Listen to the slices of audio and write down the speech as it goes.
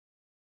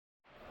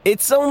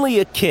It's only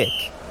a kick,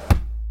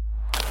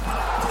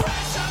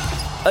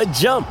 a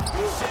jump,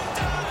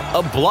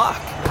 a block.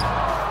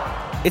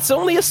 It's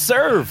only a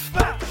serve.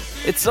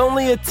 It's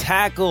only a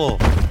tackle,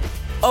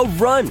 a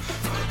run.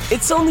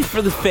 It's only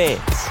for the fans.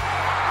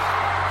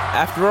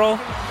 After all,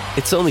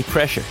 it's only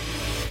pressure.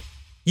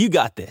 You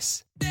got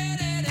this.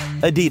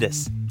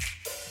 Adidas.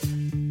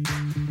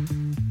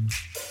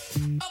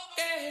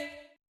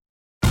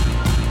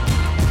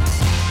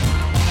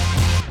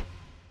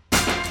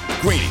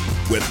 Greeny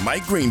with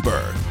Mike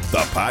Greenberg,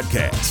 the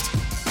podcast.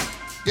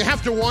 You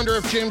have to wonder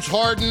if James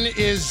Harden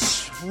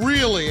is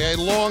really a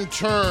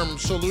long-term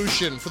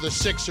solution for the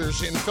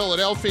Sixers in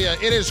Philadelphia.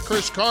 It is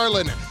Chris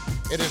Carlin.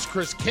 It is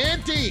Chris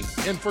Canty.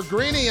 And for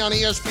Greeny on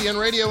ESPN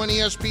Radio and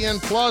ESPN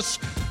Plus,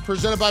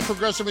 presented by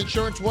Progressive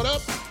Insurance. What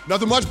up?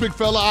 Nothing much, big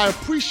fella. I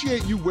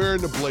appreciate you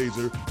wearing the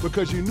blazer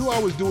because you knew I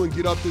was doing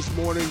Get Up this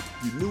morning.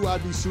 You knew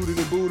I'd be suited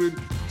and booted.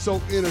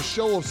 So in a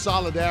show of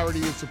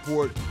solidarity and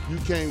support, you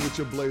came with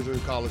your blazer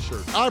and collar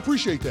shirt. I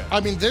appreciate that. I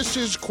mean, this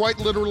is quite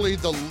literally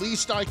the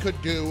least I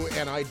could do,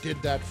 and I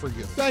did that for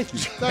you. Thank you.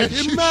 Thank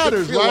you. It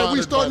matters, right?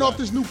 We're starting off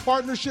this new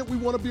partnership. We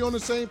want to be on the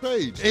same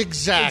page.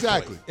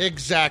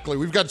 Exactly.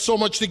 We've got so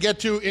much to get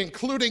to,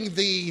 including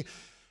the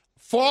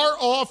far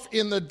off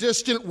in the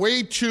distant,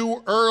 way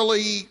too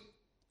early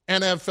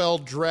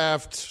NFL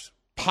draft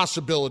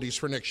possibilities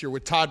for next year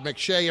with Todd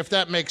McShay, if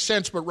that makes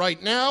sense. But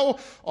right now,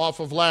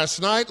 off of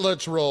last night,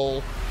 let's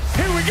roll.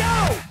 Here we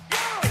go!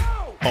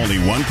 Only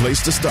one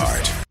place to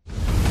start.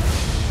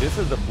 This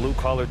is a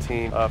blue-collar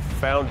team, a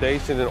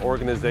foundation and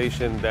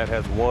organization that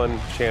has won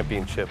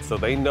championships, so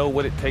they know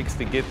what it takes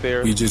to get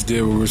there. We just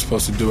did what we were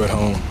supposed to do at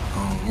home.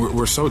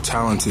 We're so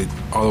talented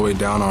all the way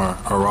down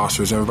our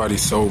rosters.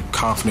 Everybody's so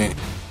confident.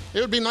 It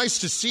would be nice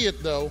to see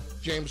it, though,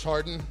 James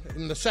Harden,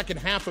 in the second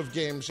half of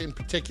games in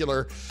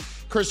particular.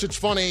 Chris, it's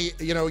funny,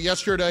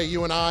 yesterday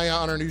you and I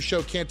on our new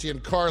show, Canty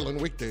and Carlin,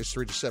 weekdays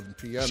 3 to 7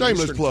 p.m.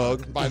 Shameless Eastern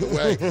plug. Time, by the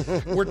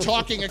way. We're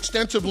talking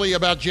extensively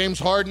about James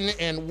Harden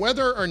and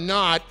whether or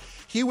not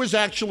he was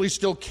actually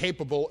still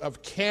capable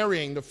of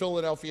carrying the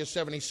Philadelphia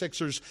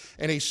 76ers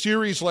in a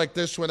series like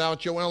this without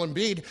Joel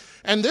Embiid.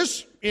 And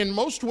this, in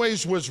most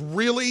ways, was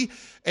really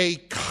a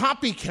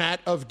copycat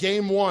of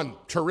Game 1.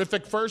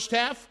 Terrific first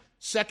half.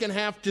 Second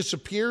half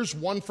disappears,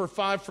 1 for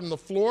 5 from the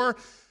floor.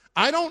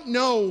 I don't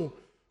know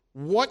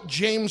what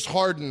James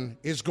Harden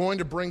is going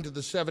to bring to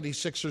the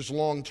 76ers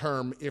long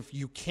term if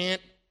you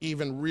can't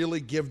even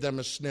really give them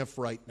a sniff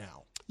right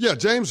now. Yeah,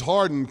 James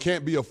Harden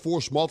can't be a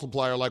force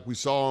multiplier like we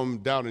saw him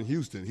down in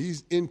Houston.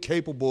 He's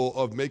incapable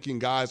of making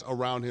guys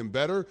around him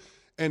better.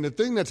 And the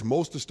thing that's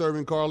most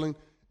disturbing, Carlin,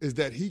 is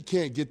that he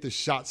can't get the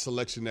shot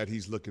selection that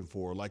he's looking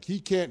for. Like, he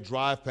can't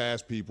drive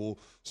past people,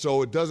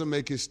 so it doesn't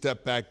make his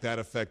step back that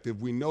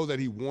effective. We know that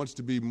he wants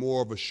to be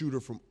more of a shooter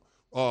from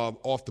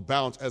off the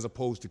bounce as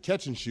opposed to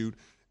catch and shoot.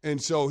 And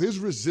so his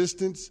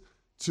resistance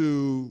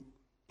to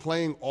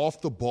playing off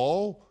the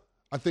ball,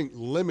 I think,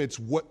 limits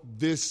what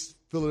this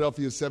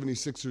Philadelphia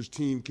 76ers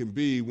team can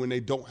be when they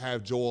don't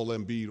have Joel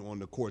Embiid on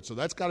the court. So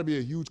that's got to be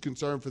a huge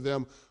concern for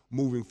them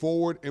moving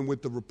forward. And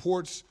with the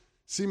reports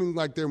seeming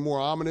like they're more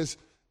ominous,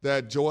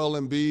 that Joel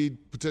Embiid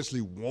potentially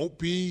won't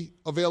be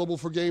available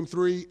for Game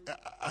 3,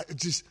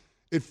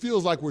 it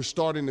feels like we're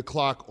starting the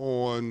clock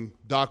on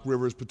Doc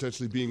Rivers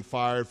potentially being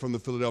fired from the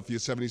Philadelphia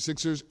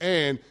 76ers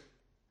and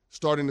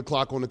starting the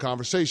clock on the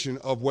conversation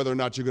of whether or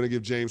not you're going to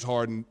give James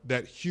Harden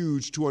that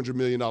huge $200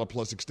 million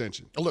plus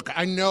extension. Look,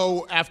 I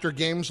know after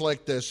games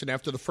like this and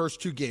after the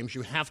first 2 games,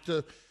 you have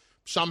to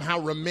somehow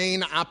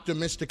remain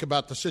optimistic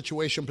about the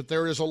situation, but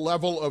there is a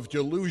level of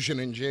delusion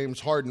in James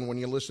Harden when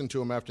you listen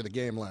to him after the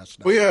game last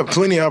night. We had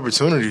plenty of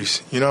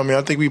opportunities.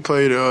 I think we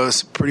played a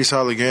pretty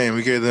solid game.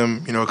 We gave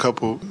them, a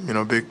couple,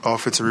 big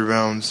offensive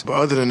rebounds. But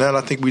other than that, I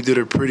think we did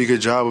a pretty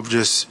good job of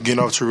just getting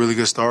off to a really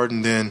good start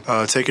and then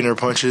taking their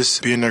punches,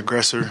 being the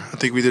aggressor. I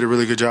think we did a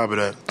really good job of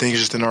that. Things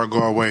just didn't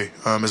go our way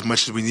as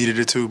much as we needed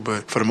it to.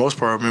 But for the most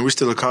part, we're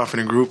still a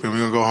confident group, and we're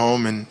going to go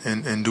home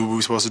and do what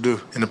we're supposed to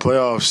do. In the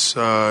playoffs,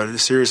 the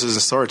series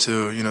doesn't start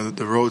till,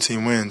 the road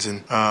team wins.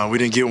 And we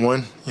didn't get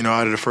one,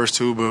 out of the first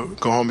 2, but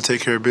go home and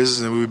take care of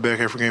business, and we'll be back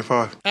here for Game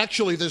 5.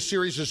 Actually, this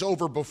series is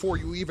over before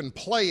you even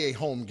play a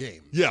home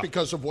game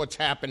because of what's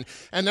happened.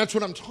 And that's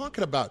what I'm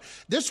talking about.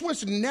 This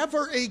was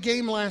never a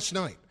game last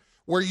night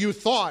where you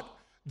thought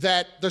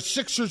that the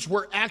Sixers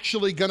were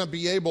actually going to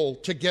be able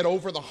to get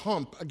over the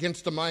hump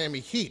against the Miami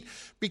Heat,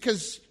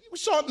 because we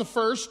saw it in the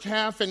first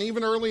half and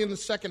even early in the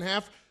second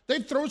half.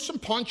 They'd throw some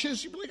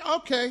punches. You'd be like,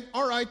 okay,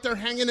 all right, they're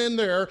hanging in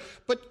there.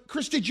 But,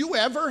 Chris, did you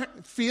ever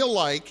feel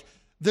like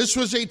this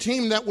was a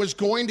team that was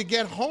going to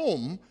get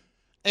home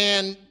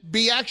and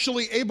be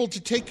actually able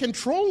to take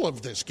control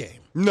of this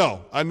game?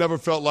 No, I never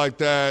felt like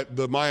that.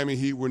 The Miami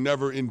Heat were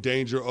never in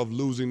danger of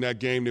losing that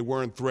game. They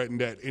weren't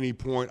threatened at any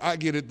point. I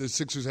get it. The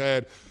Sixers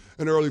had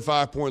an early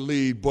 5-point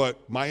lead,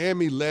 but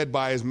Miami led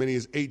by as many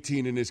as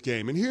 18 in this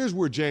game. And here's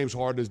where James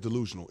Harden is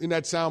delusional. In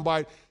that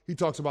soundbite, he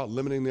talks about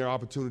limiting their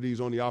opportunities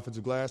on the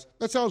offensive glass.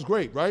 That sounds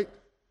great, right?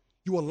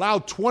 You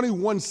allowed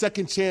 21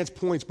 second chance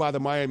points by the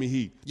Miami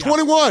Heat. Yeah.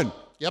 21!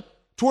 Yep.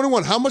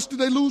 21. How much did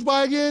they lose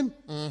by again?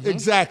 Mm-hmm.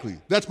 Exactly.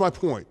 That's my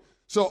point.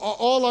 So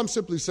all I'm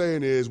simply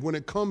saying is when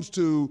it comes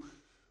to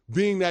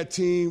being that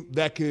team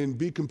that can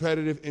be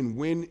competitive and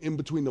win in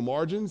between the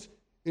margins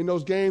in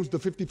those games, the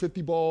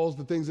 50-50 balls,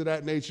 the things of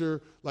that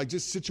nature, like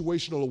just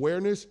situational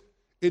awareness,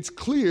 it's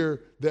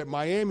clear that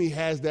Miami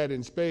has that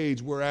in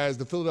spades, whereas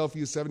the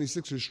Philadelphia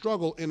 76ers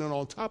struggle. And then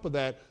on top of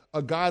that,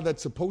 a guy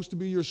that's supposed to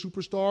be your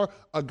superstar,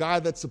 a guy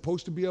that's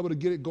supposed to be able to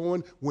get it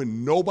going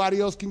when nobody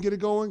else can get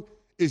it going,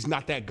 is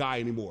not that guy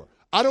anymore.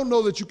 I don't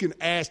know that you can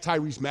ask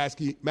Tyrese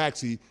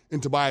Maxey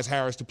and Tobias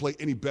Harris to play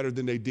any better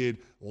than they did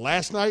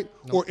last night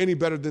or any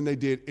better than they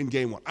did in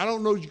game one. I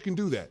don't know that you can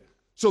do that.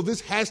 So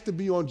this has to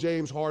be on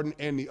James Harden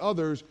and the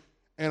others.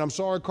 And I'm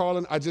sorry,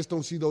 Carlin, I just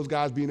don't see those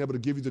guys being able to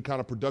give you the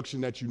kind of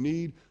production that you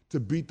need to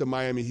beat the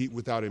Miami Heat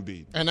without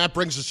Embiid. And that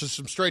brings us to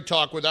some Straight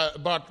Talk,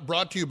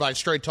 brought to you by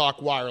Straight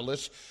Talk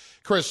Wireless.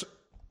 Chris,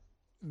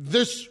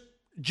 this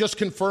just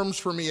confirms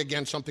for me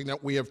again something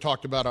that we have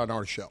talked about on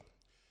our show.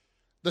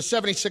 The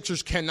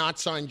 76ers cannot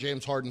sign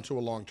James Harden to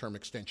a long-term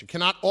extension,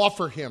 cannot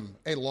offer him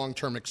a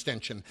long-term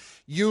extension.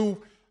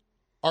 You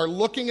are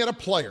looking at a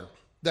player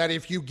that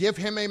if you give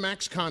him a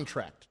max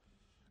contract,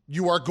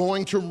 you are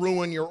going to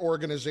ruin your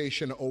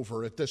organization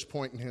over at this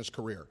point in his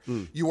career.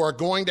 You are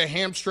going to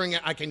hamstring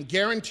it. I can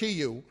guarantee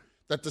you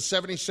that the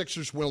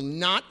 76ers will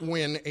not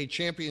win a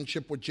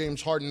championship with James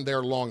Harden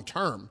there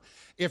long-term.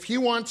 If he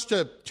wants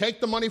to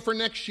take the money for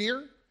next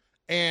year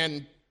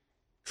and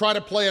try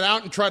to play it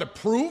out and try to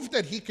prove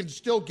that he can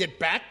still get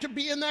back to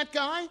being that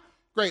guy,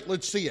 great,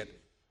 let's see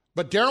it.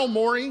 But Daryl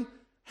Morey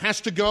has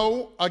to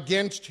go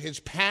against his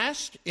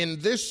past in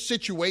this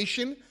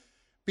situation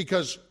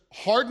because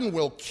Harden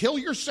will kill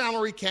your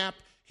salary cap,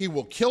 he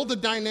will kill the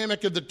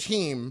dynamic of the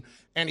team,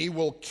 and he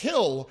will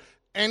kill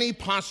any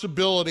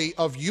possibility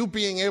of you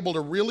being able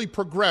to really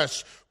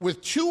progress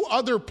with two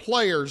other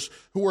players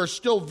who are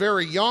still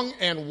very young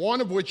and one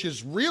of which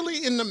is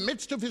really in the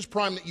midst of his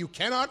prime that you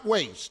cannot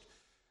waste,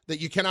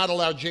 that you cannot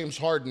allow James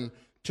Harden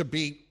to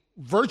be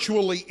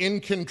virtually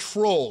in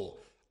control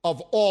of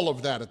all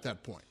of that at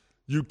that point.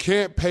 You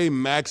can't pay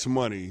max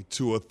money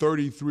to a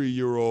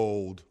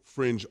 33-year-old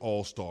fringe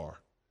all-star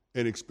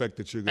and expect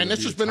that you're going to be And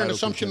this has been an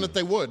assumption that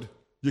they would.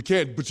 You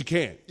can't, but you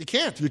can't. You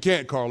can't. You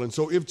can't, Carlin.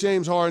 So if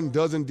James Harden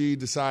does indeed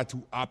decide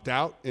to opt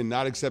out and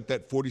not accept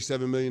that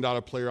 $47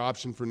 million player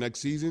option for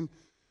next season,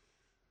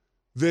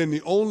 then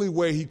the only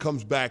way he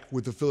comes back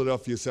with the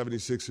Philadelphia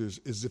 76ers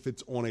is if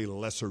it's on a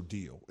lesser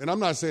deal. And I'm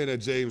not saying that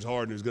James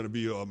Harden is going to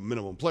be a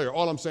minimum player.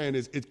 All I'm saying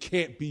is it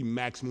can't be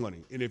max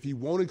money. And if he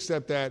won't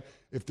accept that,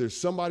 if there's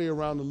somebody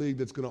around the league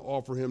that's going to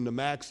offer him the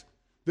max,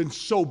 then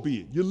so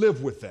be it. You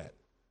live with that.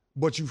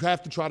 But you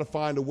have to try to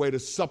find a way to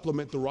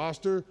supplement the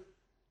roster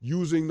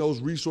using those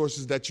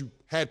resources that you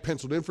had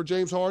penciled in for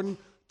James Harden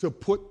to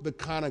put the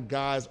kind of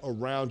guys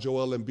around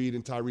Joel Embiid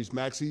and Tyrese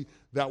Maxey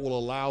that will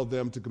allow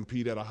them to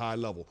compete at a high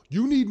level.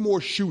 You need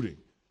more shooting.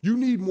 You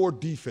need more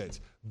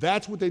defense.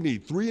 That's what they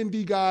need.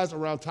 3-and-D guys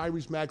around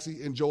Tyrese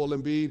Maxey and Joel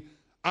Embiid.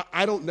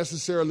 I don't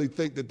necessarily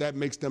think that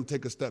makes them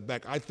take a step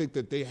back. I think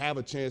that they have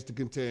a chance to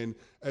contend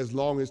as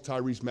long as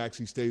Tyrese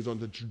Maxey stays on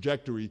the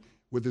trajectory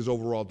with his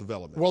overall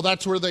development. Well,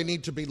 that's where they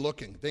need to be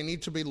looking. They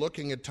need to be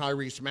looking at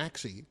Tyrese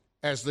Maxey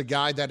as the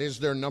guy that is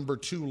their number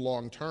 2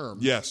 long-term.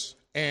 Yes.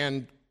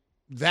 And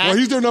that... Well,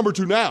 he's their number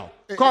 2 now.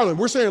 Carlin,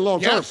 we're saying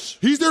long-term. Yes.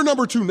 He's their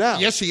number 2 now.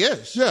 Yes, he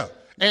is. Yeah.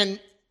 And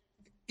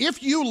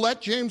if you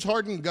let James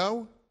Harden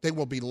go, they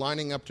will be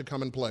lining up to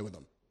come and play with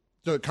him.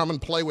 To come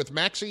and play with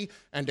Maxey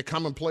and to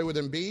come and play with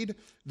Embiid.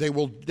 They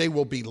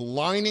will be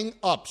lining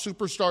up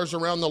superstars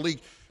around the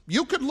league.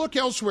 You could look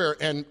elsewhere,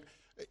 and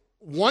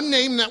one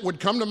name that would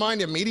come to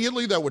mind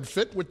immediately that would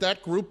fit with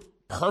that group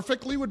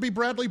perfectly would be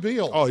Bradley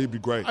Beal. Oh, he'd be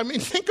great. I mean,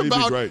 think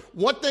about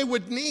what they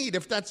would need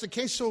if that's the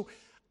case. So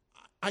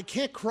I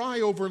can't cry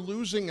over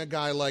losing a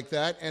guy like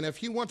that. And if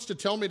he wants to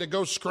tell me to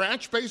go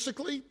scratch,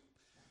 basically,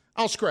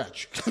 I'll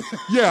scratch.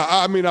 Yeah,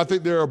 I mean, I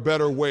think there are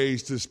better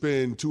ways to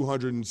spend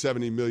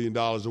 $270 million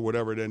or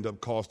whatever it ended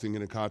up costing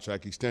in a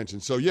contract extension.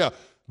 So, yeah,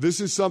 this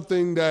is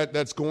something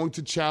that's going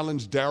to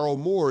challenge Daryl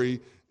Morey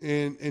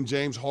in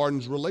James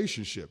Harden's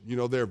relationship. You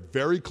know, they're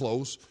very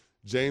close.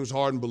 James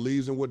Harden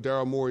believes in what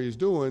Daryl Morey is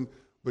doing,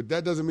 but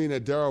that doesn't mean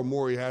that Daryl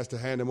Morey has to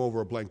hand him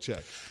over a blank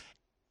check.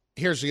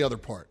 Here's the other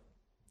part.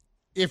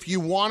 If you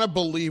want to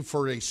believe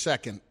for a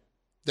second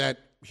that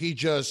he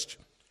just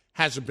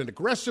hasn't been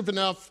aggressive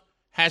enough,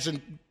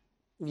 hasn't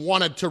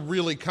wanted to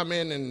really come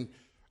in and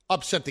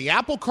upset the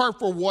apple cart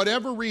for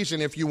whatever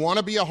reason, if you want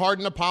to be a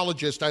Harden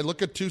apologist, I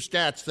look at 2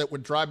 stats that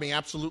would drive me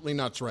absolutely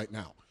nuts right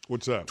now.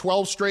 What's that?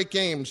 12 straight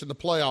games in the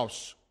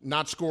playoffs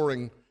not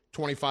scoring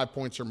 25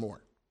 points or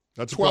more.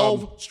 That's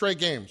 12 straight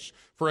games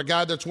for a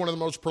guy that's one of the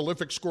most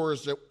prolific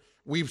scorers that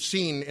we've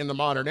seen in the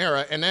modern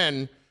era. And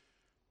then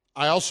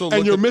I also look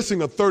and you're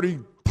missing a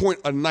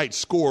 30-point-a-night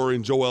scorer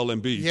in Joel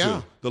Embiid,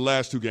 too, the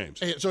last 2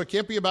 games. So it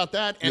can't be about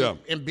that. And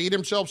Embiid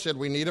himself said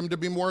we need him to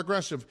be more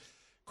aggressive.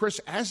 Chris,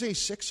 as a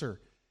Sixer,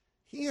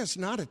 he has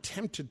not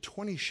attempted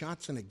 20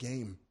 shots in a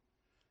game.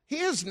 He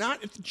has not.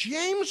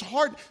 James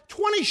Harden,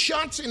 20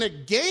 shots in a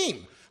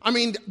game. I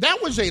mean,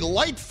 that was a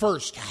light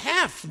first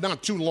half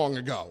not too long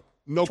ago.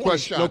 No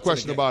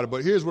question about it.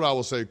 But here's what I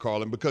will say,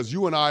 Carlin, because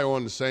you and I are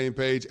on the same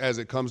page as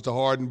it comes to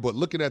Harden. But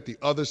looking at the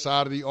other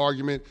side of the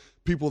argument,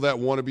 people that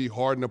want to be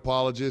Harden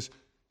apologists,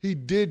 he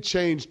did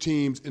change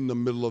teams in the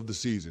middle of the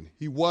season.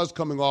 He was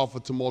coming off a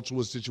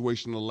tumultuous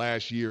situation the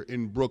last year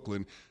in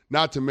Brooklyn,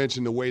 not to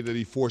mention the way that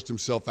he forced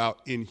himself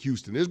out in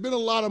Houston. There's been a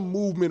lot of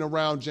movement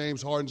around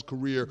James Harden's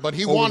career but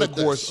he over wanted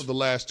the course this. of the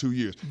last 2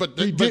 years. But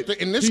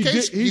in this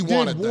case, he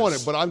wanted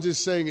it. But I'm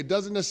just saying it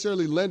doesn't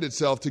necessarily lend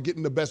itself to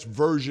getting the best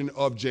version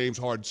of James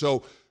Harden.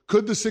 So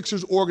could the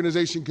Sixers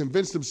organization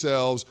convince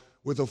themselves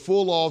with a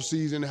full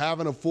offseason,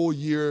 having a full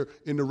year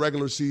in the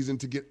regular season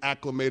to get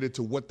acclimated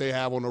to what they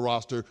have on the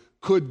roster,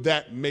 could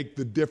that make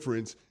the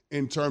difference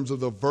in terms of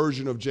the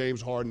version of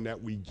James Harden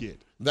that we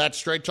get? That's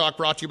Straight Talk,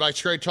 brought to you by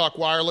Straight Talk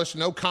Wireless.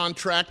 No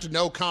contract,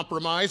 no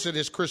compromise. It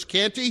is Chris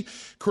Canty,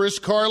 Chris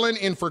Carlin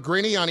in for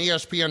Greeny on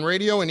ESPN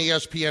Radio and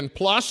ESPN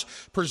Plus,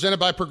 presented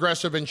by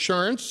Progressive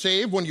Insurance.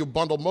 Save when you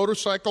bundle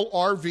motorcycle,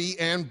 RV,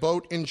 and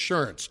boat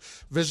insurance.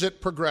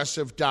 Visit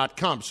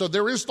Progressive.com. So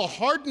there is the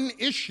Harden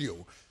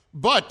issue,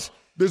 but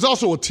there's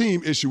also a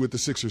team issue with the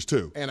Sixers,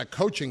 too. And a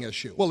coaching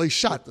issue. Well, they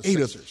shot 8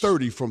 of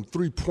 30 from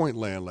three-point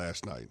land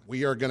last night.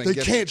 They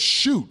can't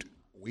shoot.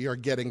 We are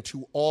getting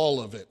to all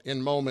of it in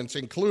moments,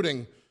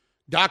 including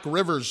Doc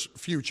Rivers'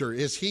 future.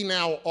 Is he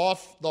now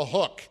off the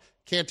hook?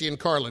 Canty and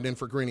Carlin in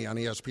for Greeny on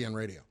ESPN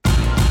Radio.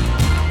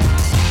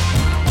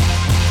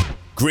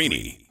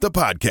 Greeny, the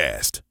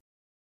podcast.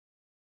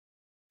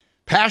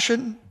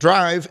 Passion,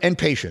 drive, and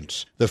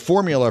patience. The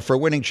formula for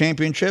winning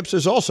championships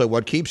is also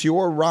what keeps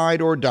your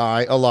ride or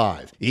die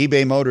alive.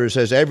 eBay Motors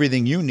has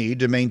everything you need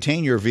to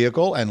maintain your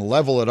vehicle and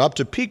level it up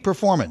to peak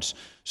performance.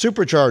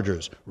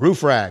 Superchargers,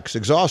 roof racks,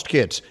 exhaust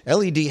kits,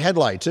 LED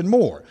headlights, and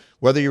more.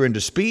 Whether you're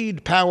into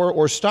speed, power,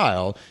 or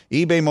style,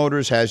 eBay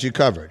Motors has you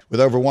covered.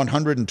 With over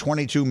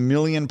 122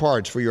 million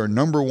parts for your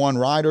number one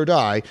ride or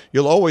die,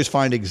 you'll always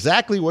find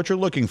exactly what you're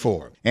looking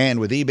for. And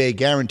with eBay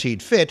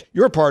Guaranteed Fit,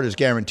 your part is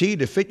guaranteed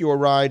to fit your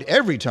ride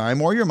every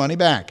time or your money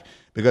back.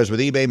 Because with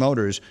eBay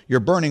Motors, you're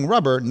burning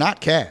rubber,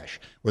 not cash.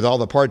 With all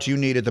the parts you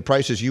need at the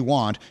prices you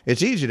want,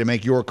 it's easy to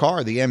make your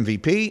car the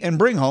MVP and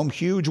bring home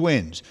huge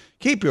wins.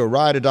 Keep your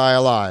ride or die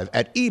alive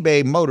at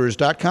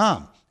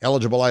ebaymotors.com.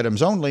 Eligible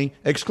items only.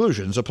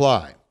 Exclusions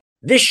apply.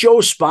 This show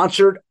is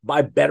sponsored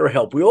by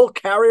BetterHelp. We all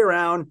carry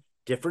around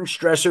different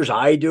stressors.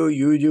 I do,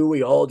 you do,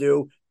 we all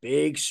do,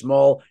 big,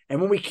 small. And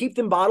when we keep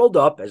them bottled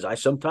up, as I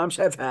sometimes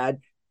have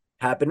had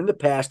happen in the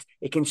past,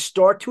 it can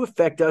start to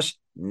affect us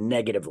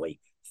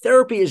negatively.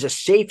 Therapy is a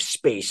safe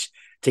space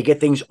to get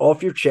things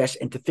off your chest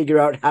and to figure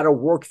out how to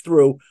work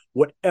through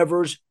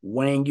whatever's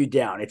weighing you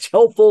down. It's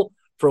helpful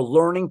for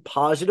learning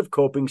positive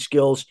coping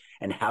skills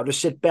and how to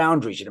set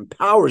boundaries. It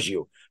empowers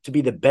you to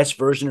be the best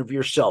version of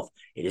yourself.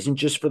 It isn't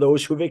just for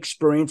those who have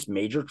experienced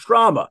major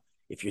trauma.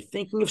 If you're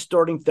thinking of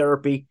starting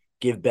therapy,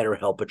 give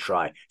BetterHelp a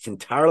try. It's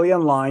entirely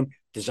online,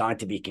 designed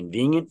to be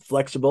convenient,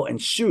 flexible, and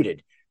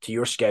suited to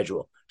your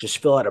schedule. Just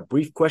fill out a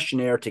brief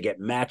questionnaire to get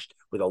matched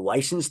with a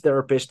licensed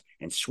therapist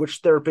and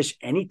switch therapists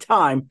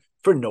anytime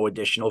for no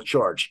additional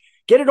charge.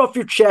 Get it off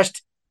your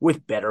chest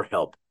with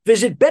BetterHelp.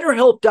 Visit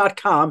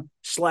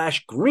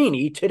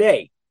BetterHelp.com/Greeny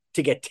today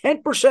to get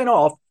 10%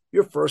 off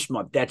your first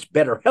month. That's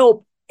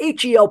BetterHelp,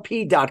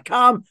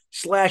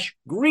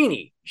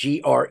 HELP.com/Greeny,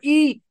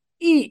 GREENY.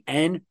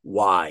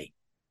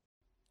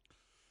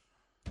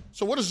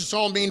 So what does this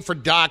all mean for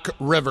Doc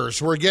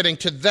Rivers? We're getting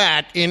to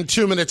that in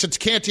 2 minutes. It's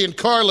Canty and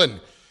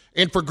Carlin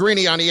in for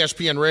Greeny on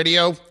ESPN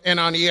Radio and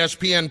on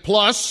ESPN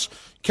Plus.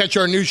 Catch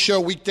our new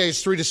show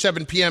weekdays 3 to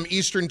 7 p.m.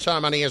 Eastern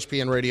Time on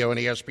ESPN Radio and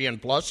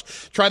ESPN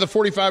Plus. Try the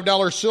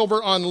 $45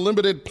 Silver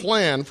Unlimited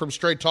plan from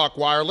Straight Talk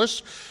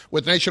Wireless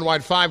with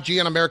nationwide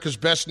 5G on America's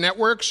best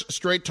networks.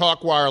 Straight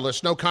Talk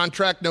Wireless. No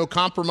contract, no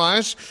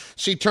compromise.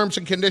 See terms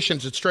and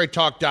conditions at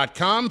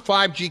straighttalk.com.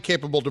 5G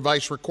capable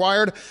device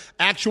required.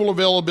 Actual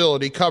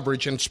availability,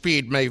 coverage, and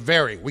speed may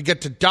vary. We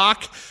get to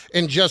Doc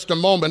in just a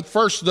moment.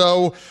 First,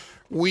 though,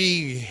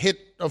 we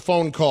hit a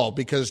phone call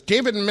because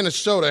David in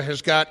Minnesota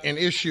has got an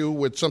issue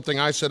with something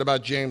I said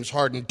about James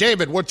Harden.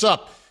 David, what's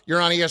up?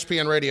 You're on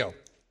ESPN Radio.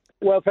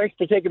 Well, thanks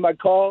for taking my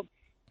call.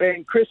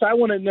 And, Chris, I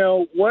want to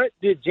know, what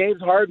did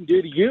James Harden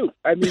do to you?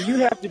 I mean, you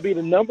have to be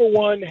the number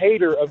one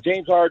hater of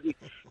James Harden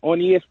on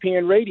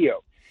ESPN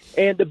Radio.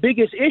 And the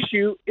biggest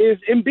issue is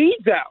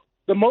Embiid's out.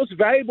 The most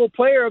valuable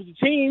player of the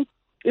team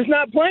is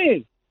not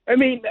playing. I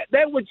mean,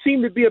 that would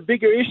seem to be a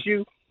bigger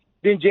issue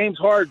than James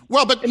Harden.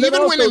 Well, but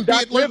even when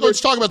Embiid, let's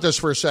talk about this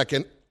for a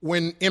second.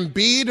 When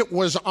Embiid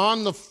was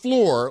on the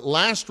floor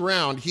last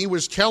round, he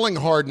was telling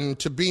Harden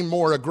to be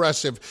more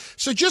aggressive.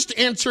 So just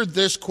answer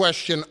this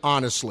question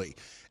honestly.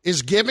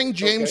 Is giving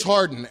James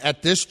Harden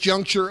at this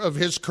juncture of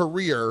his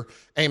career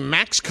a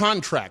max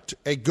contract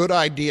a good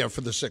idea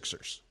for the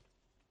Sixers?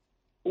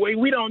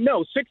 We don't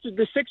know.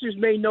 The Sixers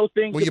may know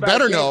things. Well, you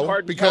better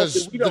know,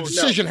 because the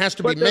decision has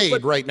to be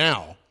made right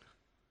now.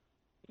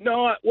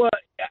 No, well,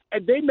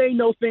 they may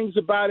know things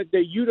about it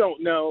that you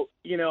don't know,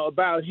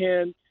 about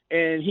him,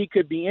 and he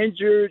could be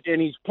injured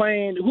and he's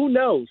playing. Who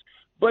knows?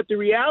 But the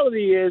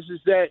reality is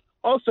that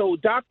also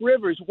Doc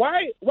Rivers.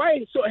 Why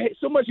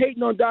so much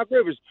hating on Doc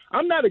Rivers?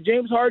 I'm not a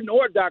James Harden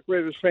or Doc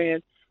Rivers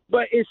fan,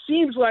 but it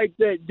seems like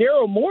that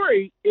Daryl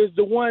Morey is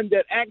the one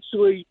that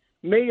actually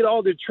made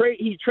all the trade.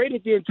 He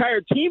traded the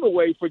entire team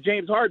away for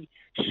James Harden.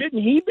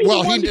 Shouldn't he be?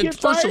 Well, the one to get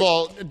fired? First of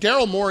all,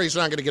 Daryl Morey's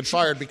not going to get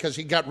fired because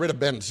he got rid of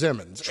Ben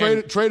Simmons.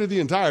 Traded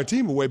the entire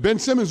team away. Ben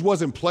Simmons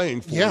wasn't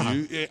playing for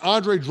you.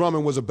 Andre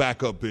Drummond was a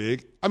backup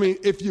big. I mean,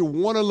 if you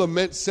want to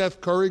lament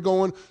Seth Curry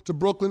going to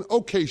Brooklyn,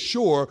 okay,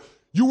 sure.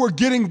 You were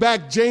getting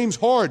back James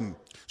Harden.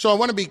 So I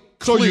want to be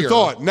clear. So you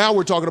thought. Now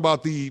we're talking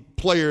about the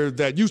player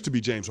that used to be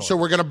James Harden. So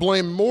we're going to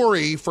blame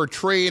Morey for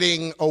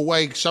trading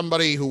away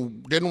somebody who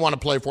didn't want to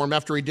play for him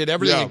after he did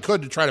everything he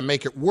could to try to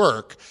make it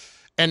work,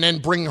 and then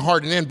bring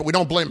Harden in. But we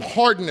don't blame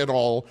Harden at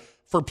all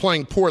for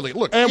playing poorly.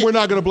 Look, and we're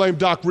not going to blame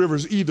Doc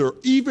Rivers either,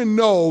 even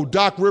though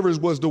Doc Rivers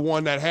was the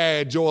one that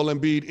had Joel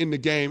Embiid in the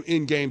game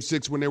in Game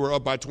 6 when they were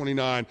up by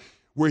 29,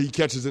 where he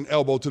catches an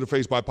elbow to the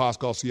face by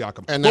Pascal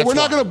Siakam. But we're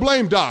not going to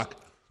blame Doc.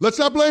 Let's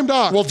not blame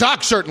Doc. Well,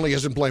 Doc certainly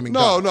isn't blaming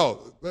Doc.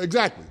 No,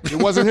 exactly.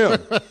 It wasn't him.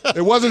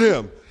 It wasn't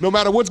him. No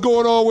matter what's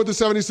going on with the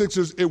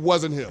 76ers, it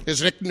wasn't him.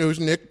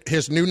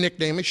 His new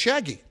nickname is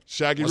Shaggy.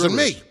 Shaggy Wasn't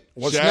Rivers. me.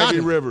 Was Shaggy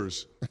not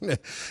Rivers.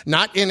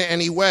 Not in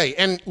any way.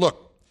 And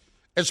look,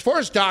 as far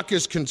as Doc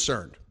is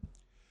concerned,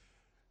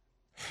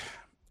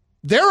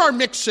 there are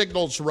mixed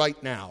signals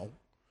right now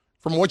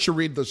from what you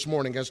read this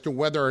morning as to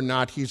whether or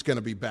not he's going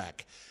to be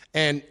back.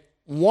 And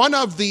one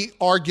of the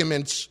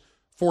arguments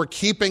for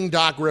keeping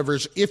Doc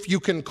Rivers, if you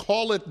can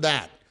call it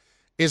that,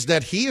 is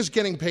that he is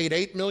getting paid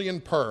 $8 million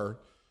per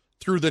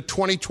through the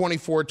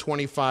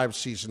 2024-25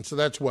 season. So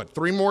that's what,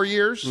 3 more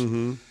years?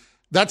 Mm-hmm.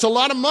 That's a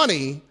lot of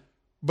money,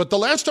 but the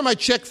last time I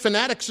checked,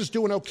 Fanatics is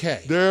doing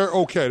okay. They're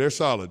okay. They're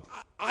solid.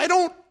 I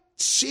don't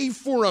see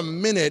for a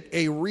minute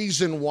a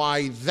reason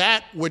why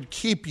that would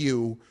keep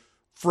you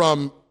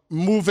from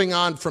moving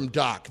on from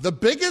Doc. The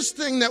biggest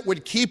thing that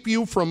would keep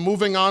you from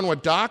moving on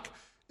with Doc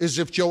is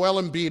if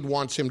Joel Embiid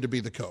wants him to be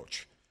the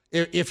coach.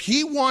 If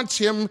he wants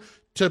him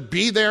to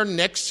be there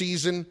next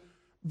season,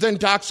 then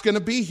Doc's going to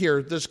be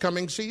here this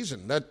coming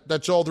season.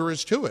 That's all there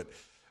is to it.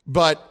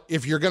 But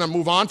if you're going to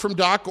move on from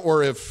Doc,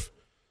 or if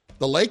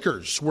the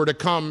Lakers were to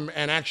come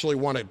and actually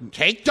want to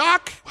take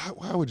Doc.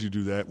 Why would you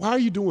do that? Why are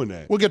you doing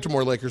that? We'll get to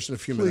more Lakers in a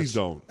few minutes. Please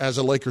don't. As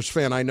a Lakers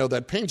fan, I know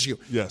that pains you.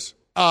 Yes.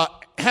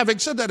 Having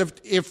said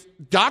that, if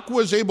Doc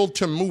was able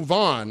to move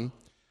on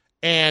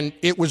and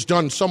it was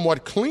done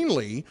somewhat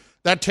cleanly,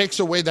 that takes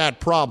away that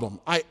problem.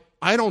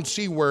 I don't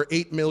see where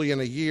 $8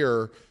 million a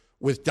year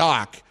with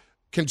Doc,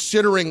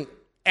 considering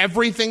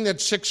everything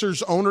that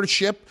Sixers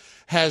ownership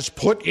has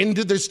put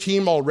into this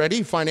team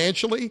already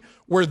financially,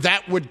 where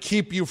that would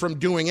keep you from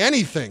doing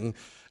anything,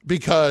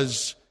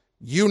 because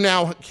you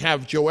now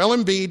have Joel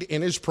Embiid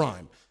in his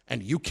prime,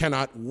 and you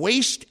cannot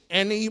waste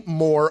any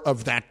more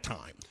of that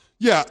time.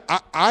 Yeah,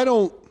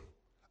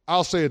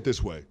 I'll say it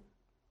this way.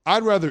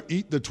 I'd rather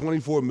eat the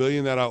 $24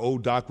 million that I owe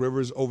Doc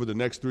Rivers over the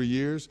next 3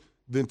 years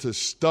than to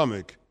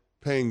stomach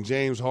paying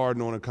James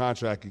Harden on a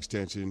contract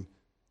extension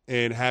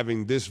and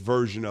having this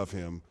version of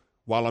him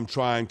while I'm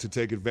trying to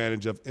take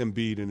advantage of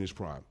Embiid in his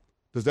prime.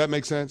 Does that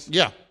make sense?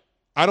 Yeah.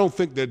 I don't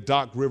think that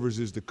Doc Rivers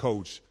is the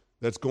coach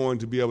that's going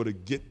to be able to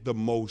get the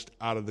most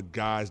out of the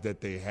guys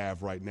that they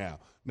have right now.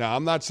 Now,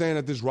 I'm not saying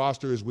that this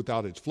roster is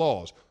without its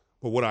flaws,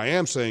 but what I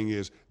am saying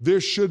is there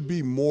should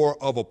be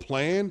more of a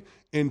plan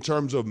in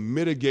terms of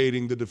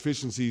mitigating the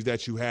deficiencies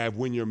that you have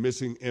when you're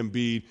missing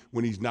Embiid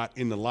when he's not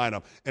in the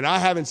lineup. And I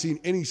haven't seen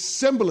any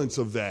semblance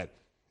of that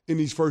in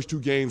these first 2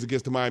 games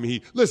against the Miami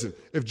Heat. Listen,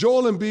 if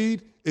Joel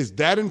Embiid is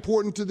that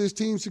important to this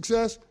team's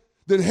success,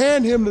 then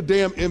hand him the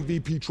damn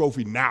MVP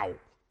trophy now,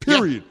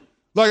 period. Yeah.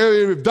 Like,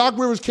 if Doc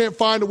Rivers can't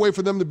find a way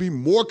for them to be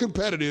more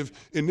competitive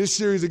in this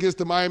series against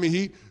the Miami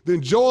Heat,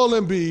 then Joel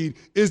Embiid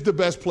is the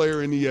best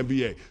player in the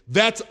NBA.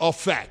 That's a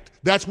fact.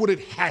 That's what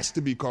it has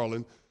to be,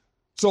 Carlin.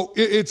 So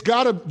you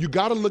got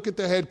to look at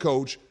the head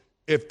coach.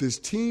 If this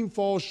team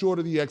falls short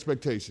of the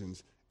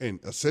expectations, and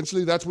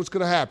essentially that's what's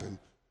going to happen,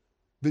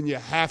 then you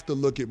have to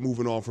look at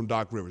moving on from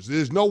Doc Rivers.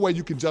 There's no way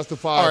you can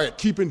justify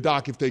keeping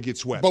Doc if they get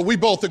swept. But we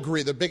both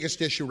agree the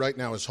biggest issue right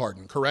now is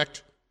Harden,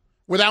 correct?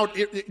 Without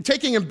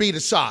taking Embiid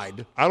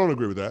aside. I don't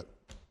agree with that.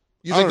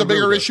 You think the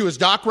bigger issue is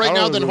Doc right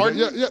now than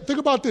Harden? Yeah. Think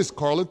about this,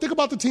 Carlin. Think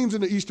about the teams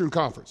in the Eastern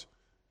Conference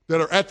that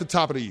are at the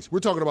top of the East. We're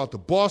talking about the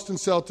Boston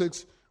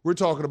Celtics. We're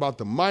talking about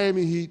the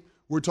Miami Heat.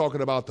 We're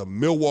talking about the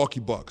Milwaukee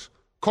Bucks.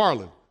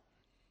 Carlin,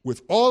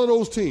 with all of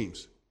those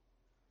teams,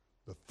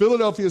 the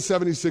Philadelphia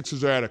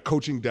 76ers are at a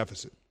coaching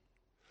deficit.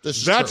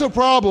 That's true. A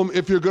problem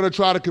if you're going to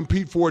try to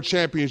compete for a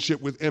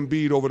championship with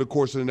Embiid over the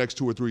course of the next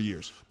 2 or 3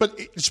 years. But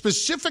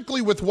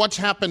specifically with what's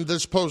happened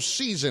this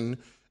postseason,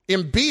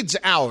 Embiid's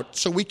out,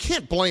 so we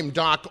can't blame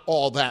Doc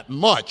all that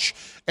much.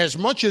 As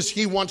much as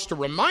he wants to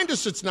remind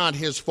us it's not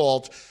his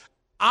fault,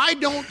 I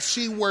don't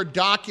see where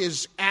Doc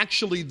is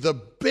actually the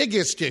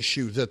biggest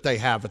issue that they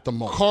have at the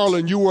moment.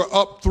 Carlin, you were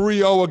up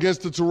 3-0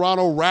 against the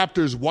Toronto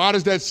Raptors. Why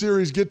does that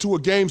series get to a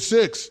Game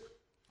 6?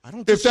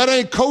 If that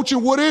ain't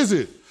coaching, what is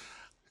it?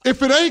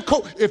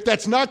 If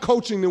that's not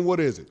coaching, then what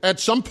is it? At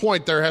some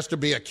point, there has to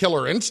be a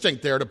killer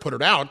instinct there to put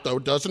it out, though,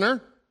 doesn't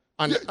there?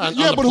 But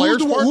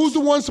who's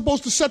the one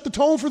supposed to set the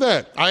tone for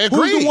that? I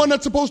agree. Who's the one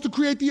that's supposed to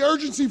create the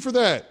urgency for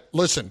that?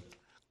 Listen,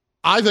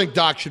 I think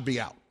Doc should be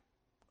out.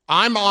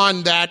 I'm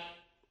on that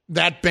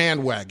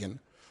bandwagon.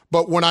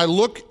 But when I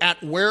look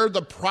at where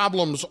the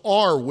problems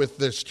are with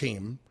this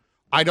team,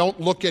 I don't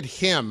look at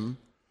him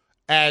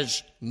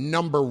as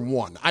number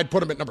one. I'd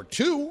put him at number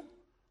two.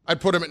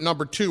 I'd put him at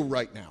number two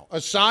right now,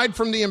 aside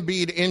from the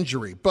Embiid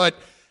injury. But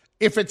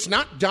if it's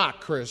not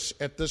Doc, Chris,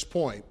 at this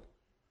point,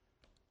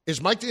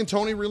 is Mike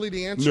D'Antoni really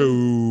the answer?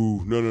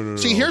 No.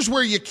 See, here's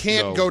where you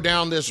can't go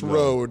down this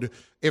road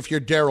if you're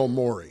Daryl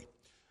Morey.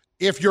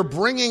 If you're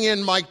bringing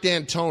in Mike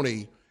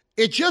D'Antoni,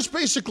 it just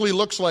basically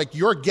looks like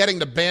you're getting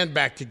the band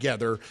back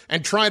together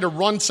and trying to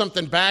run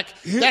something back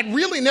that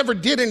really never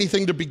did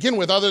anything to begin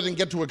with other than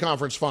get to a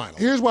conference final.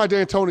 Here's why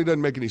D'Antoni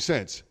doesn't make any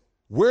sense.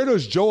 Where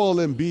does Joel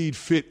Embiid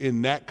fit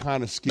in that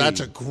kind of scheme? That's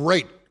a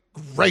great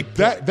point.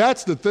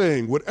 That's the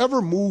thing.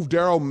 Whatever move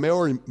Daryl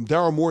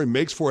Morey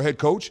makes for a head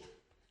coach,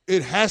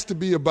 it has to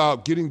be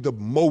about getting the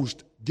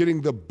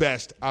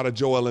best out of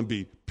Joel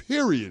Embiid,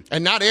 period.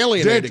 And not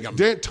alienating him.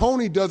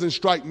 D'Antoni doesn't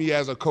strike me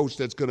as a coach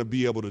that's going to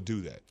be able to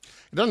do that.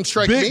 It doesn't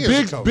strike me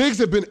as a coach. Bigs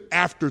have been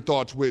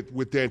afterthoughts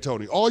with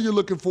D'Antoni. All you're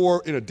looking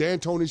for in a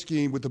D'Antoni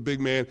scheme with the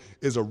big man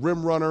is a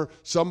rim runner,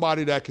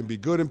 somebody that can be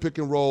good in pick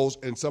and rolls,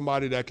 and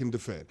somebody that can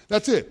defend.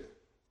 That's it.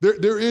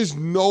 There is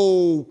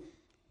no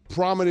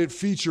prominent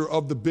feature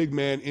of the big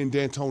man in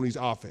D'Antoni's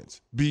offense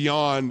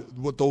beyond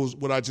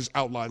what I just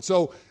outlined.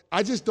 So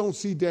I just don't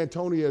see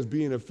D'Antoni as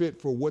being a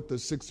fit for what the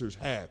Sixers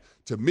have.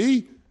 To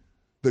me,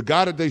 the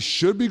guy that they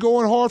should be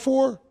going hard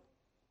for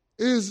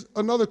is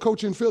another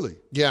coach in Philly.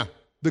 Yeah.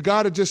 The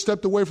guy that just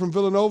stepped away from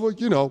Villanova,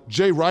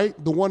 Jay Wright,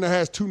 the one that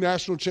has 2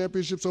 national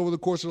championships over the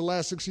course of the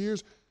last 6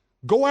 years,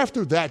 go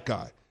after that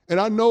guy. And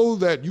I know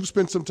that you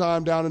spent some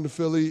time down in the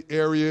Philly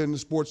area in the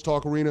sports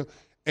talk arena,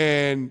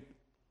 and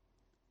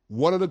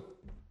one of the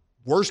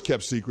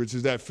worst-kept secrets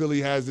is that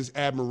Philly has this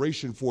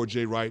admiration for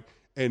Jay Wright,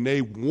 and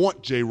they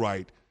want Jay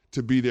Wright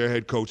to be their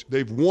head coach.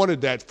 They've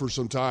wanted that for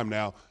some time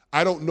now.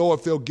 I don't know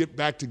if they'll get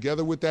back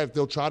together with that, if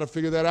they'll try to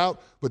figure that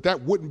out, but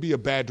that wouldn't be a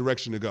bad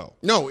direction to go.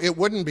 No, it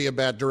wouldn't be a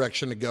bad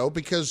direction to go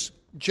because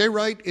Jay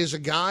Wright is a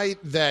guy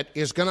that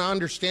is going to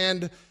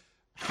understand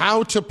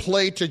how to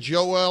play to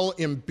Joel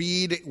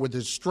Embiid with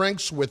his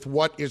strengths, with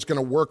what is going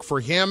to work for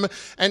him,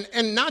 and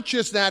not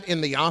just that in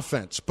the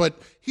offense,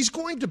 but he's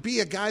going to be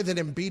a guy that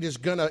Embiid is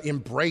going to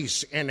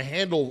embrace and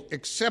handle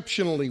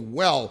exceptionally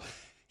well.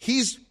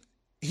 He's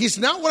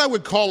not what I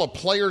would call a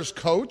player's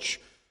coach.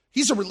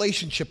 He's a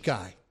relationship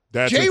guy.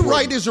 Jay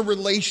Wright is a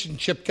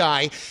relationship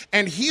guy,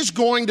 and he's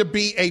going to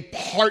be a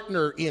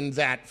partner in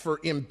that for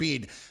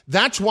Embiid.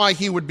 That's why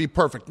he would be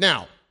perfect.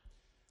 Now,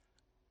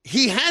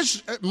 he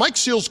has Mike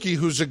Sealski,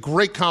 who's a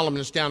great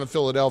columnist down in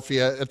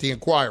Philadelphia at the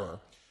Inquirer,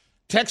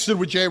 texted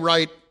with Jay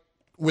Wright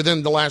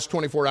within the last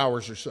 24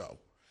 hours or so.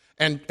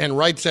 And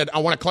Wright said, I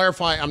want to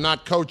clarify, I'm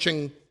not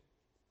coaching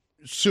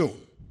soon.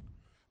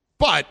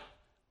 But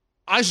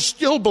I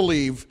still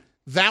believe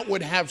that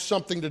would have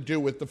something to do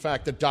with the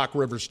fact that Doc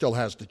Rivers still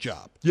has the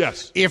job.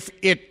 Yes. If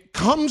it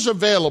comes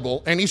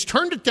available, and he's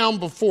turned it down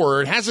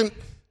before, it hasn't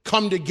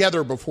come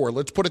together before,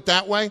 let's put it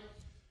that way.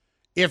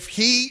 If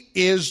he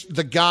is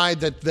the guy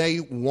that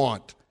they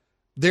want,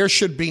 there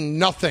should be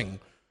nothing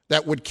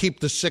that would keep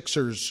the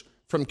Sixers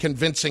from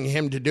convincing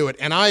him to do it.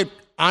 And I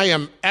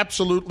am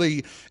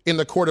absolutely in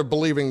the court of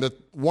believing that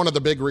one of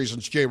the big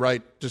reasons Jay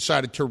Wright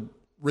decided to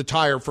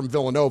retire from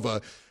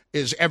Villanova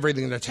is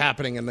everything that's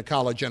happening in the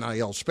college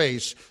NIL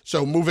space.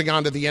 So moving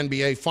on to the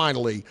NBA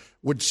finally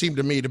would seem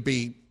to me to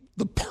be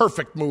the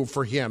perfect move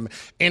for him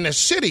in a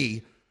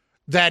city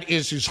that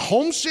is his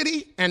home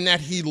city and that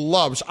he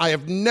loves. I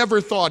have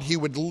never thought he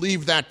would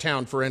leave that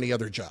town for any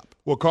other job.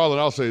 Well, Carlin,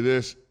 I'll say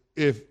this.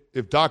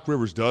 If Doc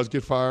Rivers does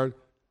get fired,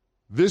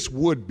 this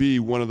would be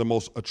one of the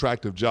most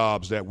attractive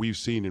jobs that we've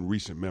seen in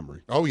recent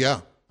memory. Oh, yeah.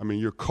 I mean,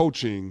 you're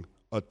coaching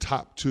a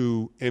top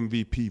 2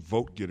 MVP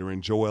vote getter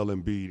in Joel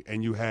Embiid,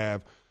 and you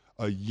have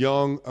a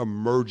young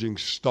emerging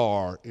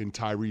star in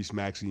Tyrese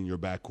Maxey in your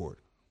backcourt.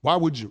 Why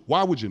would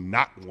you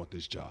not want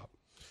this job?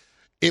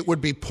 It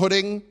would be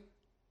putting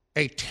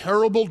a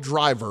terrible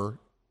driver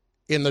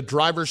in the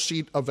driver's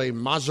seat of a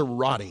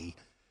Maserati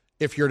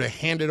if you're to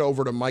hand it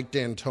over to Mike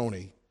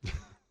D'Antoni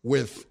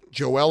with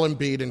Joel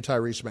Embiid and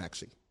Tyrese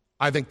Maxey.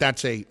 I think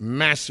that's a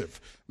massive,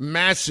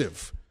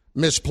 massive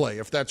misplay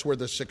if that's where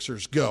the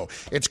Sixers go.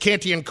 It's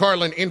Canty and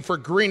Carlin in for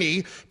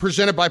Greeny,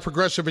 presented by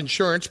Progressive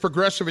Insurance.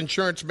 Progressive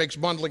Insurance makes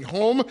bundling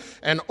home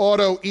and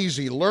auto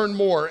easy. Learn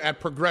more at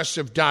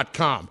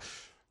progressive.com.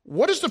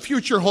 What does the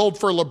future hold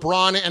for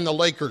LeBron and the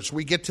Lakers?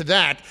 We get to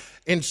that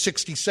in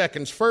 60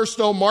 seconds. First,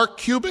 though, Mark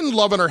Cuban,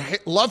 love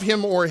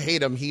him or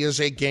hate him, he is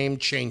a game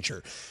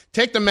changer.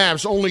 Take the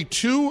Mavs, only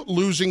 2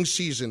 losing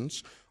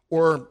seasons,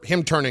 or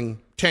him turning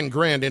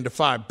 $10,000 into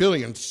 $5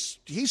 billion.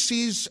 He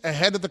sees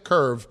ahead of the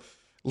curve,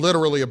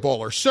 literally a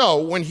baller.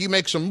 So when he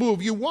makes a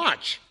move, you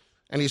watch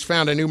and he's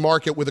found a new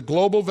market with a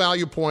global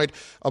value point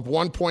of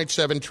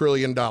 $1.7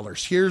 trillion.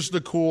 Here's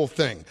the cool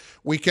thing.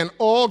 We can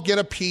all get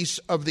a piece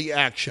of the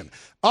action.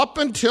 Up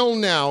until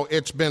now,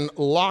 it's been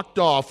locked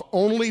off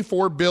only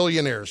for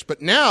billionaires.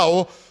 But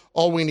now,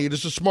 all we need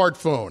is a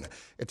smartphone.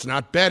 It's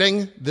not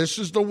betting. This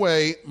is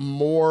way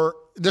more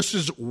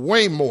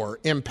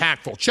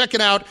impactful. Check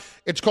it out.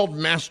 It's called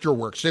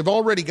Masterworks. They've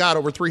already got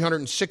over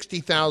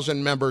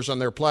 360,000 members on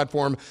their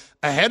platform,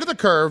 ahead of the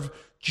curve,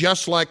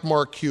 just like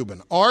Mark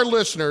Cuban. Our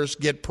listeners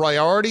get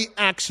priority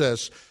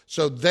access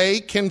so they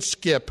can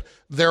skip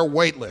their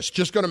wait list.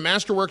 Just go to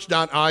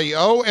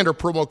masterworks.io, enter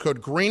promo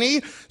code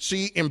Greeny.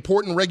 See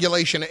important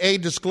Regulation A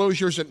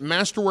disclosures at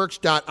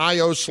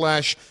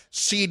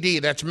masterworks.io/CD.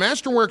 That's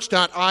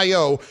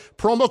masterworks.io,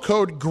 promo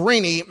code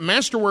Greeny,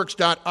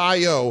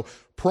 masterworks.io,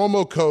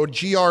 promo code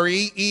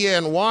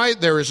GREENY.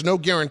 There is no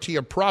guarantee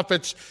of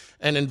profits,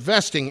 and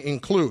investing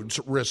includes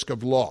risk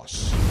of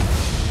loss.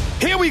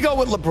 Here we go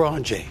with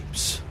LeBron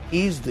James.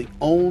 He's the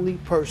only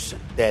person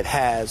that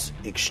has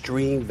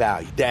extreme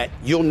value, that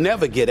you'll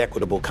never get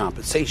equitable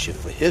compensation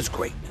for his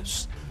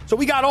greatness. So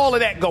we got all of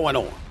that going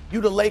on.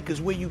 You the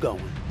Lakers, where you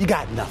going? You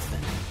got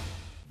nothing.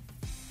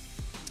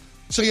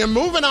 So you're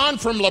moving on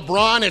from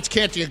LeBron. It's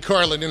Canty and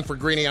Carlin in for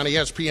Greeny on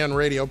ESPN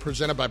Radio,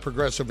 presented by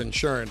Progressive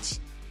Insurance.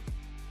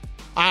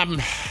 I'm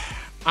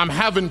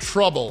having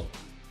trouble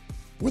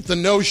with the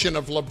notion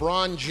of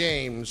LeBron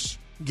James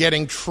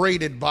getting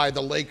traded by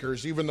the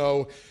Lakers, even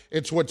though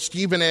it's what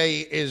Stephen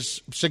A.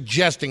 is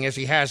suggesting as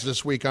he has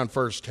this week on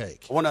First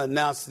Take. I want to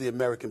announce to the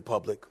American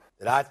public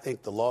that I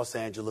think the Los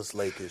Angeles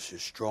Lakers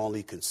should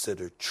strongly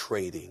consider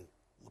trading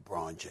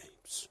LeBron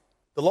James.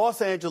 The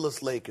Los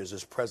Angeles Lakers,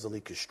 as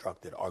presently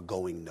constructed, are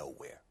going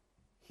nowhere.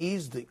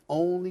 He's the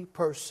only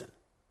person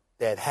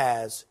that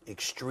has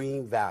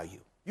extreme value.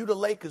 You the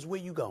Lakers, where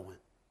you going?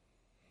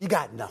 You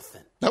got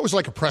nothing. That was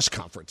like a press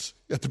conference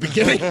at the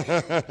beginning.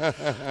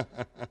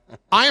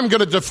 I am going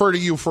to defer to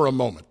you for a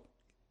moment.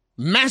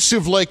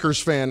 Massive Lakers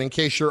fan, in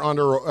case you're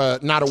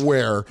not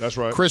aware. That's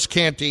right. Chris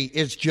Canty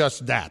is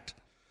just that.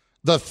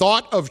 The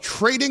thought of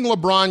trading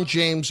LeBron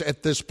James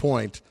at this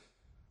point,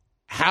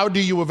 how do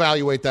you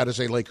evaluate that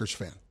as a Lakers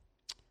fan?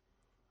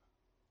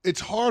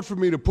 It's hard for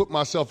me to put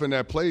myself in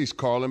that place,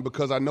 Carlin,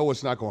 because I know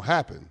it's not going to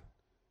happen.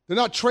 They're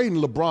not trading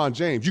LeBron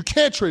James. You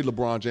can't trade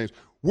LeBron James.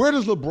 Where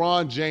does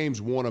LeBron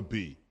James want to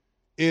be?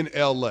 In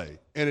L.A.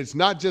 And it's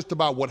not just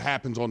about what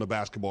happens on the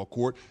basketball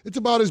court. It's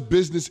about his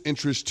business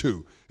interests,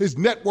 too. His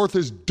net worth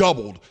has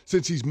doubled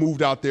since he's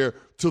moved out there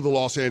to the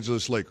Los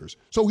Angeles Lakers.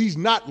 So he's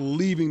not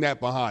leaving that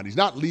behind. He's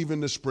not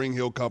leaving the Spring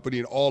Hill Company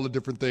and all the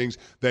different things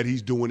that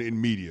he's doing in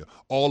media,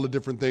 all the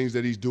different things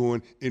that he's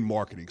doing in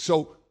marketing.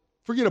 So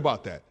forget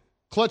about that.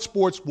 Clutch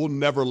Sports will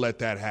never let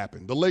that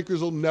happen. The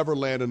Lakers will never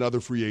land another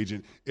free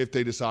agent if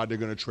they decide they're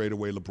going to trade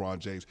away LeBron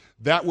James.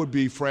 That would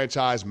be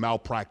franchise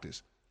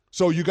malpractice.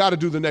 So you got to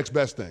do the next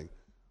best thing,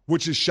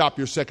 which is shop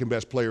your second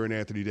best player in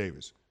Anthony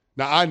Davis.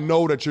 Now, I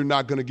know that you're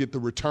not going to get the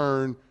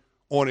return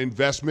on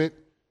investment.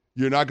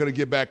 You're not going to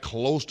get back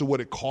close to what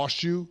it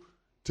cost you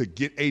to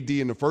get AD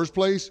in the first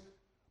place.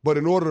 But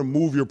in order to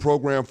move your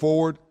program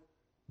forward,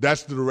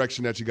 that's the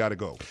direction that you got to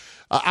go.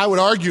 I would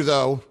argue,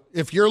 though,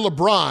 if you're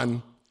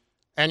LeBron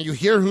and you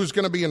hear who's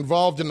going to be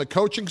involved in the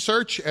coaching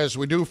search, as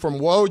we do from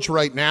Woj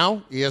right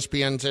now,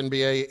 ESPN's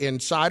NBA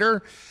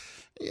insider,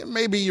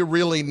 maybe you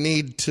really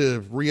need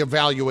to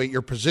reevaluate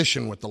your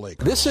position with the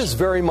Lakers. This is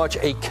very much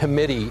a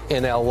committee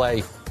in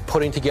L.A.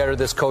 putting together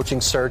this coaching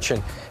search.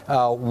 And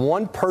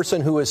one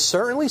person who is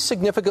certainly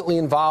significantly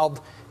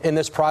involved in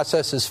this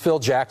process is Phil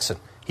Jackson.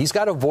 He's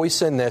got a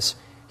voice in this.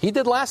 He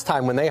did last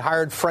time when they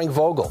hired Frank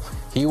Vogel.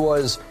 He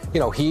was,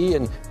 he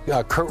and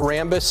Kurt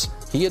Rambis,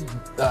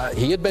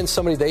 he had been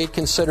somebody they had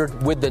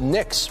considered with the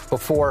Knicks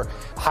before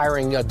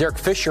hiring Derek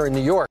Fisher in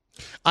New York.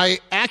 I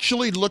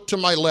actually looked to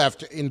my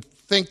left and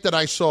think that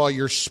I saw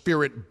your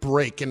spirit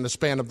break in the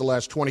span of the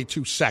last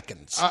 22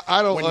 seconds.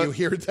 I don't when you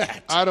hear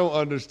that. I don't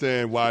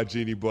understand why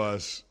Jeannie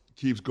Buss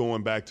keeps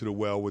going back to the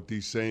well with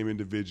these same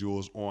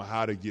individuals on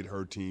how to get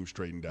her team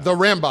straightened out. The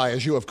Rambi,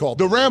 as you have called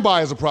the them.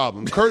 Rambi is a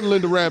problem. Kurt and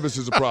Linda Rambis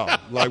is a problem.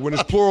 Like when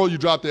it's plural, you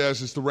drop the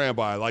S, it's the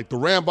Rambi. Like the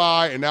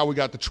Rambi, and now we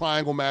got the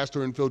Triangle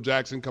Master and Phil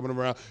Jackson coming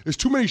around. There's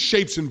too many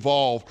shapes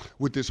involved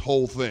with this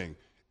whole thing.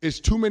 It's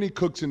too many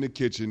cooks in the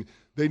kitchen.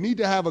 They need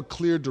to have a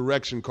clear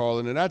direction,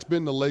 Carlin, and that's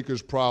been the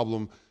Lakers'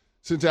 problem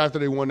since after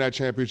they won that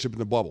championship in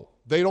the bubble.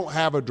 They don't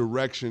have a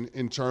direction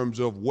in terms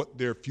of what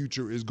their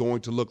future is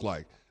going to look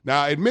like.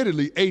 Now,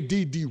 admittedly,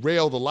 AD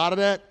derailed a lot of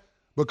that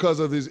because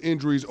of his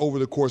injuries over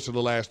the course of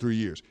the last 3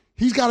 years.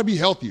 He's got to be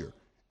healthier.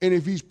 And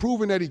if he's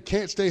proven that he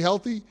can't stay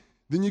healthy,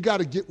 then you got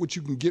to get what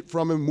you can get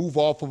from him, move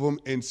off of him,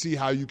 and see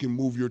how you can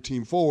move your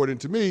team forward. And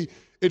to me,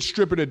 it's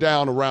stripping it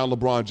down around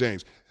LeBron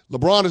James.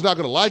 LeBron is not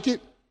going to like it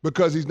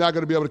because he's not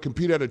going to be able to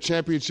compete at a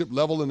championship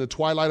level in the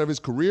twilight of his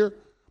career.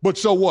 But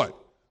so what?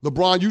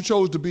 LeBron, you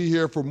chose to be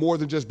here for more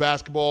than just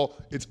basketball.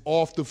 It's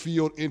off the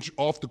field,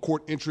 off the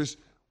court interest,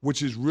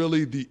 which is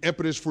really the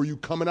impetus for you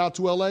coming out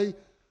to L.A.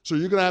 So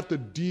you're going to have to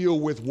deal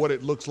with what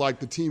it looks like,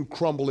 the team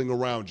crumbling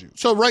around you.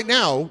 So right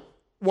now,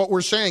 what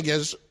we're saying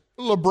is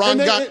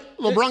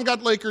LeBron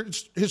got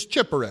Lakers his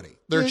chip already.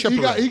 Their chip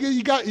already.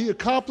 He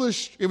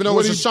accomplished, even though it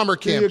was a summer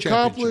camp. He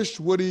accomplished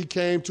what he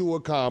came to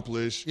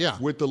accomplish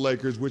with the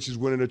Lakers, which is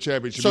winning a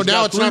championship. So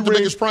now it's not the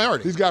biggest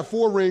priority. He's got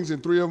 4 rings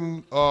and 3 of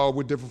them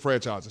with different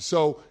franchises.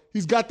 So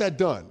he's got that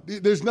done.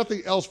 There's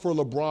nothing else for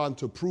LeBron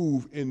to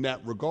prove in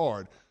that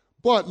regard.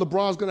 But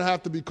LeBron's going to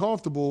have to be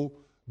comfortable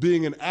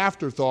being an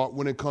afterthought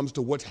when it comes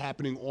to what's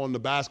happening on the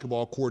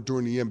basketball court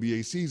during the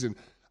NBA season.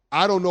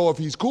 I don't know if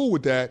he's cool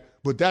with that,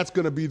 but that's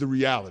going to be the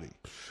reality.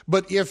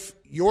 But if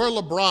you're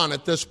LeBron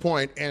at this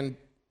point and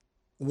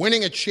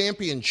winning a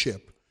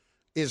championship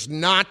is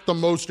not the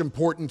most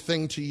important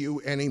thing to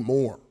you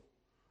anymore,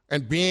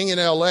 and being in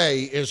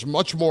L.A. is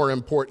much more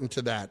important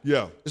to that,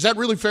 is that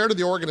really fair to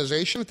the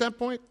organization at that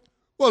point?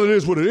 Well, it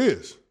is what it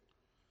is.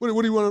 What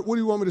do you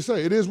want me to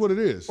say? It is what it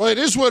is. Well, it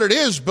is what it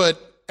is, but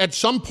at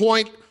some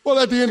point,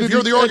 at the end, if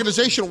you're the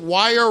organization,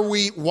 why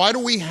do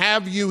we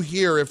have you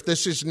here if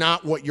this is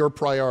not what your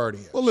priority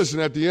is? Well, listen,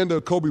 at the end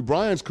of Kobe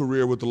Bryant's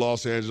career with the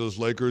Los Angeles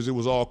Lakers, it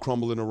was all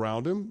crumbling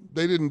around him.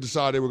 They didn't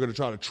decide they were going to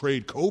try to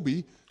trade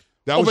Kobe.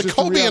 But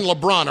Kobe and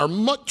LeBron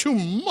are two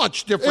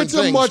much different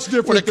things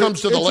when it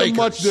comes to the Lakers. It's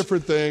a much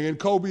different thing, and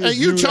Kobe is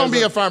you tell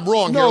me if I'm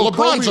wrong here.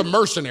 LeBron's a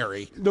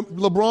mercenary.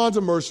 LeBron's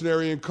a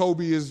mercenary, and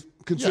Kobe is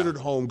considered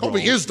homegrown.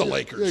 Kobe is the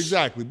Lakers.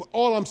 Exactly. But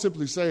all I'm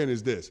simply saying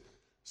is this.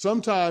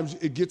 Sometimes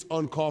it gets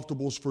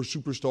uncomfortable for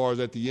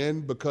superstars at the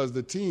end because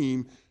the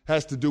team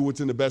has to do what's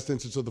in the best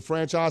interest of the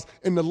franchise.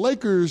 And the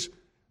Lakers,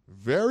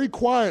 very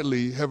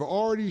quietly, have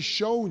already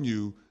shown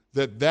you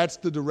that that's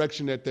the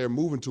direction that they're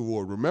moving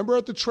toward. Remember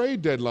at the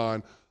trade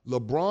deadline,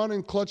 LeBron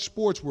and Clutch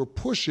Sports were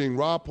pushing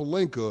Rob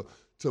Pelinka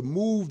to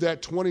move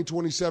that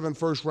 2027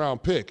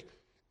 first-round pick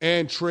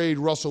and trade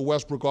Russell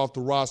Westbrook off the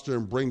roster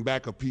and bring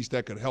back a piece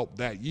that could help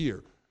that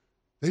year.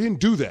 They didn't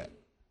do that.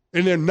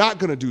 And they're not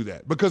going to do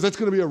that because that's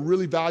going to be a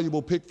really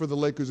valuable pick for the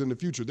Lakers in the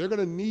future. They're going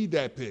to need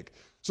that pick.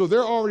 So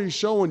they're already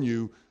showing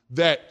you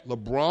that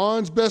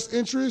LeBron's best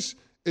interest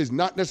is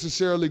not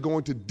necessarily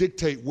going to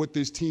dictate what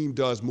this team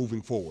does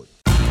moving forward.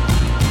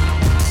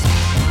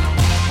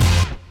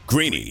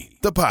 Greeny,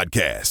 the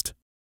podcast.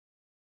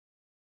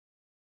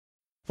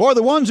 For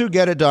the ones who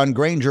get it done,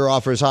 Grainger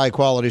offers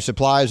high-quality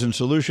supplies and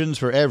solutions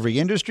for every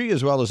industry,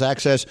 as well as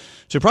access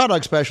to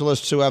product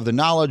specialists who have the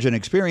knowledge and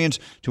experience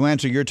to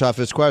answer your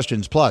toughest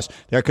questions. Plus,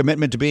 their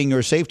commitment to being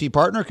your safety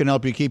partner can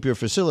help you keep your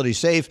facility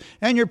safe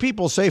and your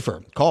people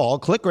safer. Call,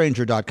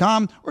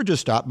 clickgrainger.com, or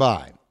just stop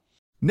by.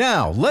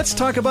 Now, let's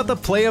talk about the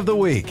play of the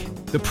week.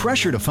 The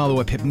pressure to follow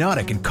up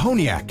Hypnotic and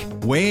Cognac,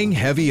 weighing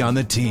heavy on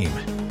the team.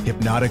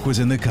 Hypnotic was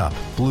in the cup,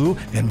 blue,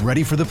 and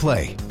ready for the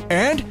play.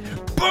 And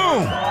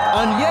boom!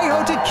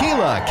 Añejo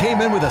Tequila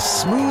came in with a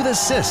smooth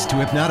assist to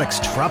Hypnotic's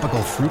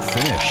tropical fruit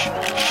finish.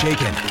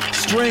 Shaken,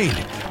 strained,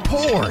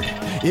 poured.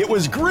 It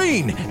was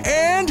green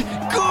and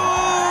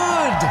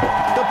good!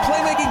 The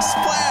playmaking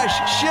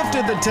splash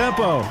shifted the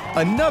tempo.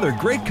 Another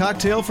great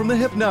cocktail from the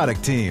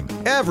Hypnotic team.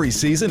 Every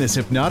season is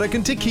Hypnotic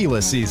and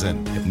Tequila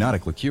season.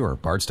 Hypnotic Liqueur,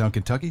 Bardstown,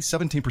 Kentucky,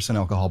 17%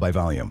 alcohol by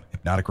volume.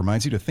 Hypnotic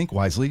reminds you to think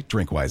wisely,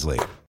 drink wisely.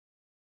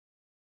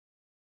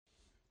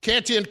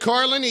 Canty and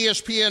Carlin,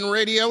 ESPN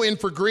Radio, in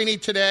for Greeny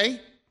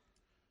today.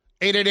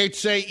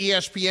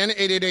 888-SAY-ESPN,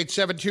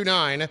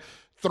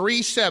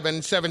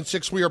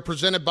 888-729-3776. We are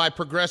presented by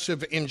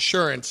Progressive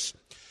Insurance.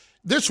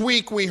 This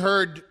week we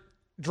heard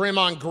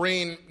Draymond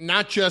Green,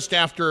 not just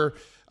after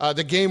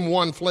the Game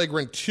 1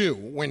 flagrant 2,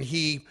 when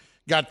he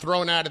got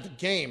thrown out of the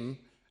game,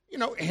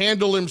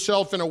 handle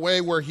himself in a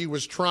way where he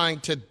was trying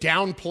to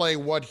downplay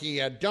what he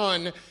had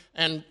done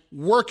and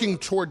working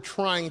toward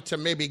trying to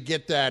maybe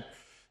get that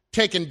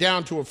taken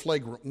down to a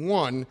flagrant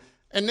 1,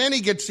 and then he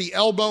gets the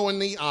elbow in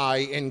the eye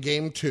in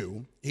Game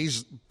 2.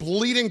 He's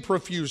bleeding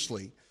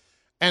profusely,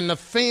 and the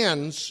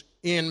fans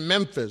in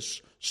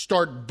Memphis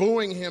start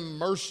booing him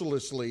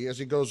mercilessly as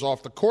he goes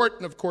off the court,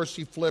 and of course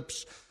he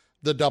flips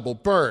the double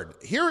bird.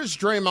 Here is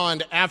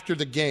Draymond after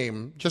the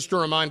game, just to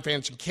remind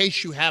fans, in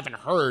case you haven't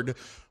heard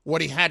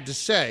what he had to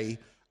say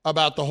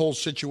about the whole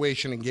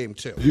situation in Game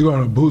 2. If you're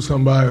going to boo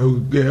somebody who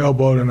get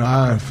elbowed in the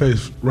eye and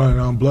face running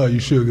on blood, you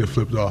should get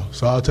flipped off.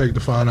 So I'll take the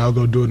fine, I'll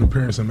go do an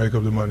appearance and make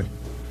up the money.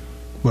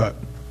 But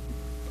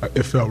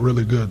it felt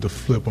really good to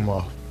flip them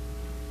off.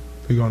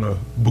 If you're going to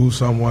boo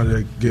someone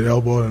that get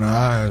elbowed in the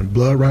eye and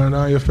blood running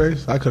down your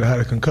face, I could have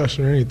had a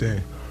concussion or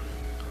anything.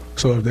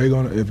 So if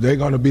they're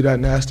gonna be that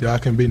nasty, I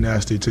can be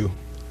nasty too.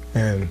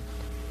 And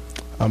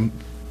I'm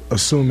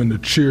assuming the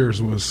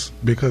cheers was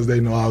because they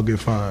know I'll get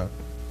fined.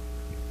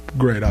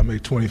 Great, I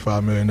make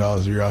 $25 million a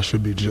year. I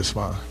should be just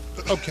fine.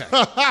 Okay.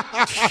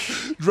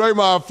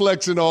 Draymond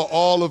flexing on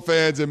all the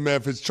fans in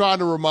Memphis, trying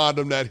to remind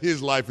them that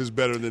his life is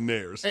better than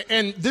theirs.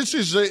 And this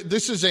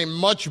is a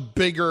much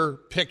bigger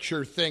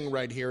picture thing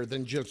right here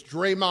than just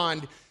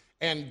Draymond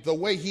and the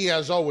way he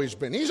has always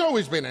been. He's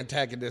always been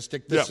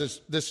antagonistic. This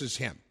is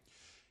him.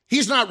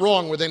 He's not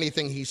wrong with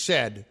anything he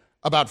said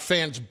about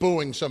fans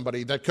booing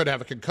somebody that could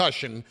have a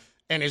concussion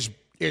and is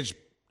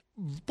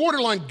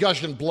borderline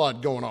gushing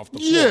blood going off the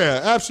floor.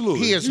 Yeah,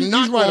 absolutely. He is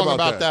not wrong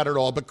about that at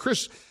all. But,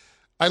 Chris,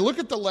 I look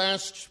at the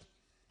last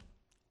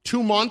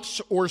 2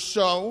 months or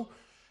so,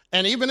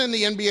 and even in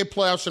the NBA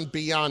playoffs and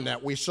beyond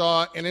that, we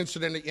saw an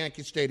incident at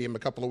Yankee Stadium a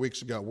couple of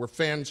weeks ago where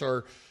fans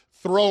are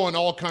throwing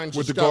all kinds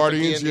of stuff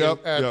Guardians,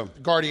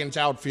 at Guardians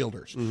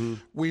outfielders. Mm-hmm.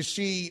 We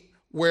see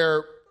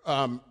where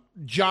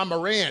Ja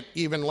Morant,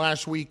 even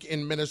last week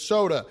in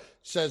Minnesota,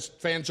 says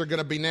fans are going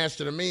to be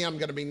nasty to me. I'm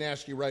going to be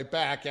nasty right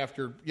back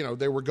after,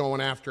 they were going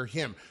after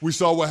him. We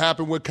saw what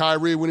happened with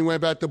Kyrie when he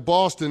went back to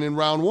Boston in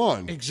round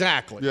 1.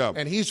 Exactly. Yeah.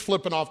 And he's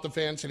flipping off the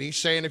fans and he's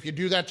saying, if you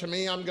do that to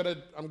me, I'm going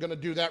to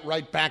do that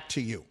right back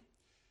to you.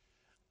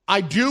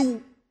 I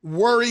do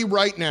worry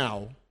right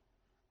now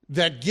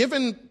that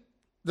given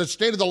the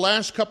state of the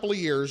last couple of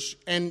years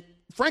and,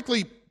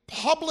 frankly,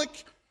 public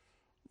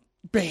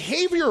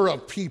behavior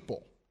of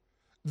people,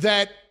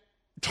 that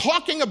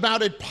talking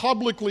about it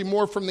publicly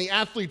more from the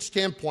athlete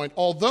standpoint,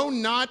 although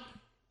not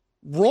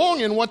wrong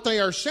in what they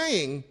are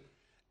saying,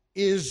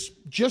 is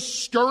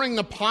just stirring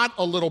the pot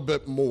a little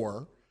bit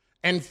more.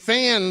 And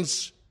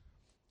fans,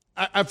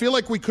 I feel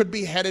like we could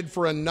be headed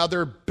for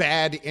another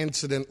bad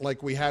incident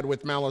like we had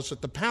with Malice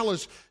at the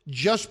Palace,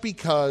 just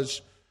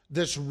because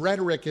this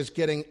rhetoric is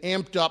getting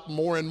amped up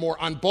more and more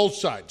on both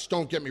sides.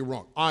 Don't get me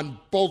wrong, on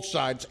both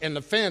sides. And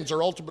the fans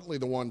are ultimately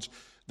the ones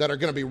that are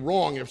going to be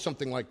wrong if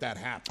something like that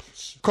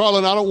happens.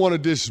 Carlin, I don't want to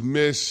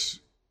dismiss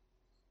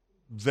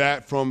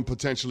that from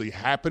potentially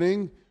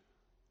happening.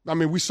 I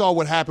mean, we saw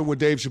what happened with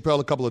Dave Chappelle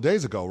a couple of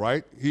days ago,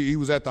 right? He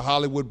was at the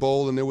Hollywood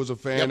Bowl, and there was a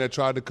fan that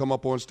tried to come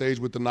up on stage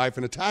with the knife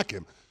and attack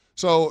him.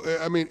 So,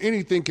 I mean,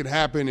 anything can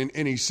happen in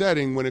any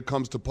setting when it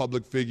comes to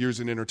public figures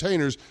and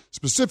entertainers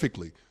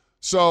specifically.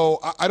 So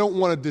I don't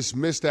want to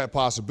dismiss that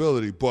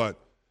possibility, but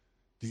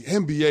the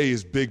NBA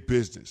is big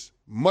business,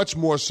 much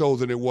more so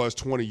than it was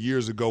 20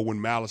 years ago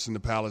when Malice in the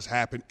Palace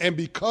happened. And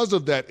because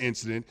of that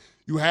incident,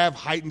 you have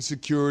heightened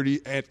security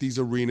at these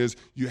arenas.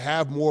 You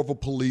have more of a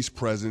police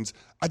presence.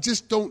 I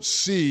just don't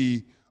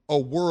see a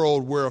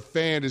world where a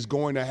fan is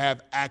going to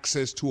have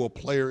access to a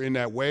player in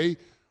that way,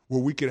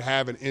 where we could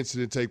have an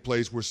incident take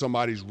place where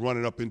somebody's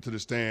running up into the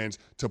stands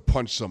to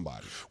punch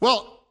somebody.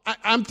 Well,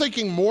 I'm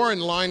thinking more in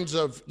lines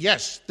of,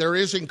 yes, there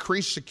is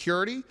increased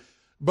security,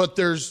 but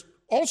there's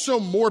also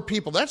more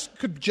people. That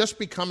could just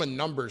become a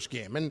numbers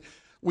game. And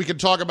we could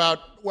talk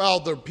about, well,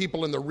 the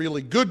people in the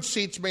really good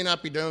seats may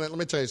not be doing it. Let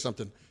me tell you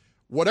something.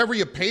 Whatever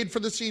you paid for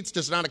the seats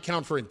does not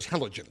account for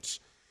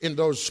intelligence in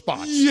those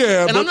spots.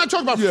 Yeah, and I'm not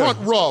talking about front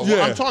row.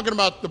 Yeah. I'm talking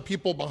about the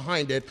people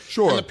behind it.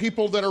 Sure. And the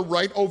people that are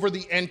right over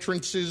the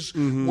entrances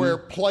where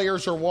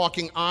players are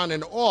walking on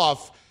and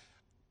off.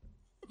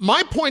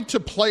 My point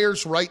to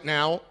players right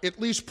now, at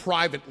least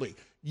privately,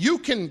 you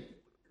can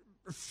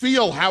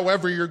feel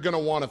however you're going to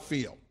want to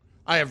feel.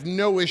 I have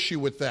no issue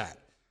with that.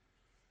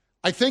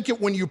 I think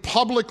when you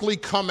publicly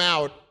come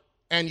out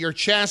and you're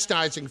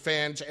chastising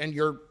fans and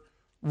you're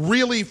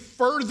really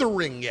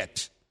furthering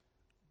it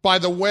by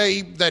the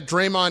way that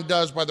Draymond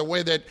does, by the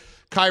way that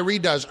Kyrie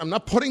does, I'm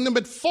not putting them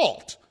at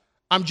fault.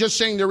 I'm just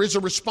saying there is a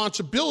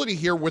responsibility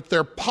here with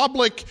their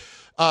public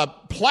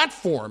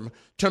platform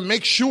to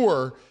make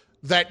sure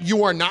that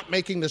you are not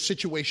making the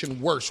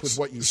situation worse with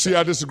what you say. See,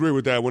 I disagree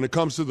with that. When it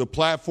comes to the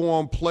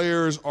platform,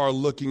 players are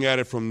looking at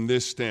it from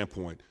this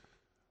standpoint.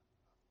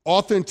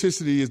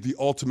 Authenticity is the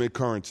ultimate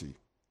currency.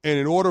 And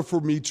in order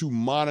for me to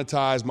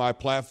monetize my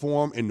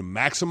platform and to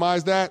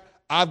maximize that,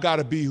 I've got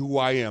to be who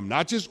I am,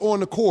 not just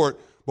on the court,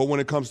 but when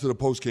it comes to the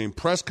post-game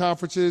press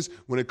conferences,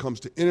 when it comes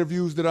to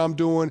interviews that I'm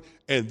doing,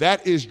 and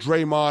that is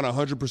Draymond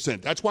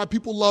 100%. That's why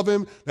people love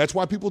him. That's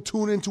why people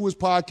tune into his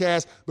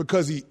podcast,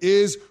 because he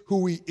is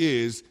who he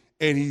is,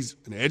 and he's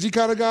an edgy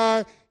kind of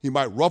guy. He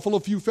might ruffle a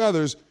few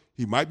feathers.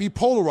 He might be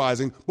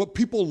polarizing, but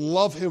people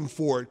love him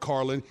for it,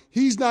 Carlin.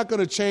 He's not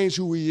going to change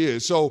who he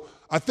is. So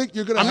I think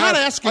you're going to not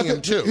asking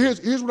him to. Here's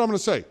what I'm going to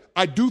say.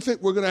 I do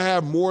think we're going to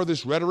have more of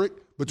this rhetoric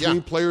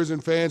between players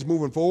and fans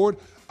moving forward.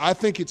 I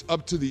think it's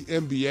up to the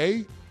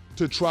NBA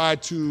to try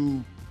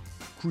to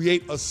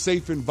create a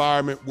safe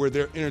environment where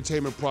their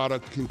entertainment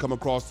product can come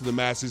across to the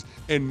masses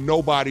and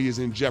nobody is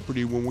in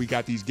jeopardy when we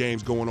got these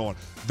games going on.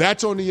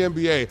 That's on the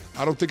NBA.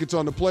 I don't think it's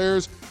on the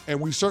players,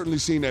 and we've certainly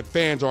seen that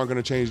fans aren't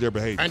going to change their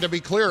behavior. And to be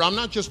clear, I'm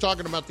not just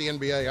talking about the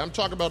NBA. I'm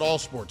talking about all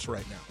sports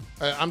right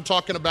now. I'm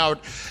talking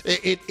about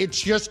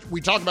it's just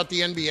we talk about the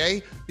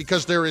NBA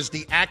because there is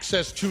the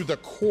access to the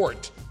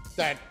court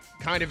that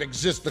kind of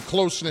exists, the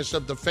closeness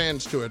of the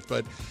fans to it,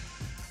 but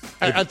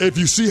if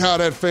you see how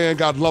that fan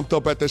got lumped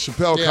up at the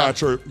Chappelle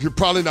concert, you're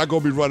probably not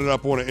going to be running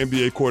up on an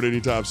NBA court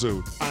anytime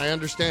soon. I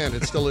understand.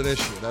 It's still an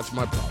issue. That's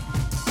my problem.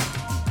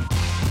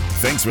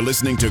 Thanks for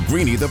listening to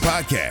Greeny the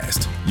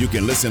Podcast. You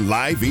can listen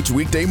live each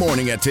weekday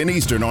morning at 10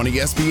 Eastern on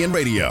ESPN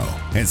Radio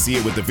and see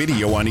it with the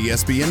video on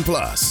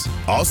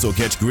ESPN+. Also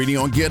catch Greeny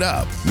on Get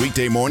Up,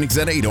 weekday mornings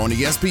at 8 on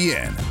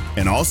ESPN,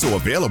 and also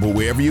available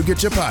wherever you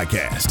get your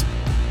podcast.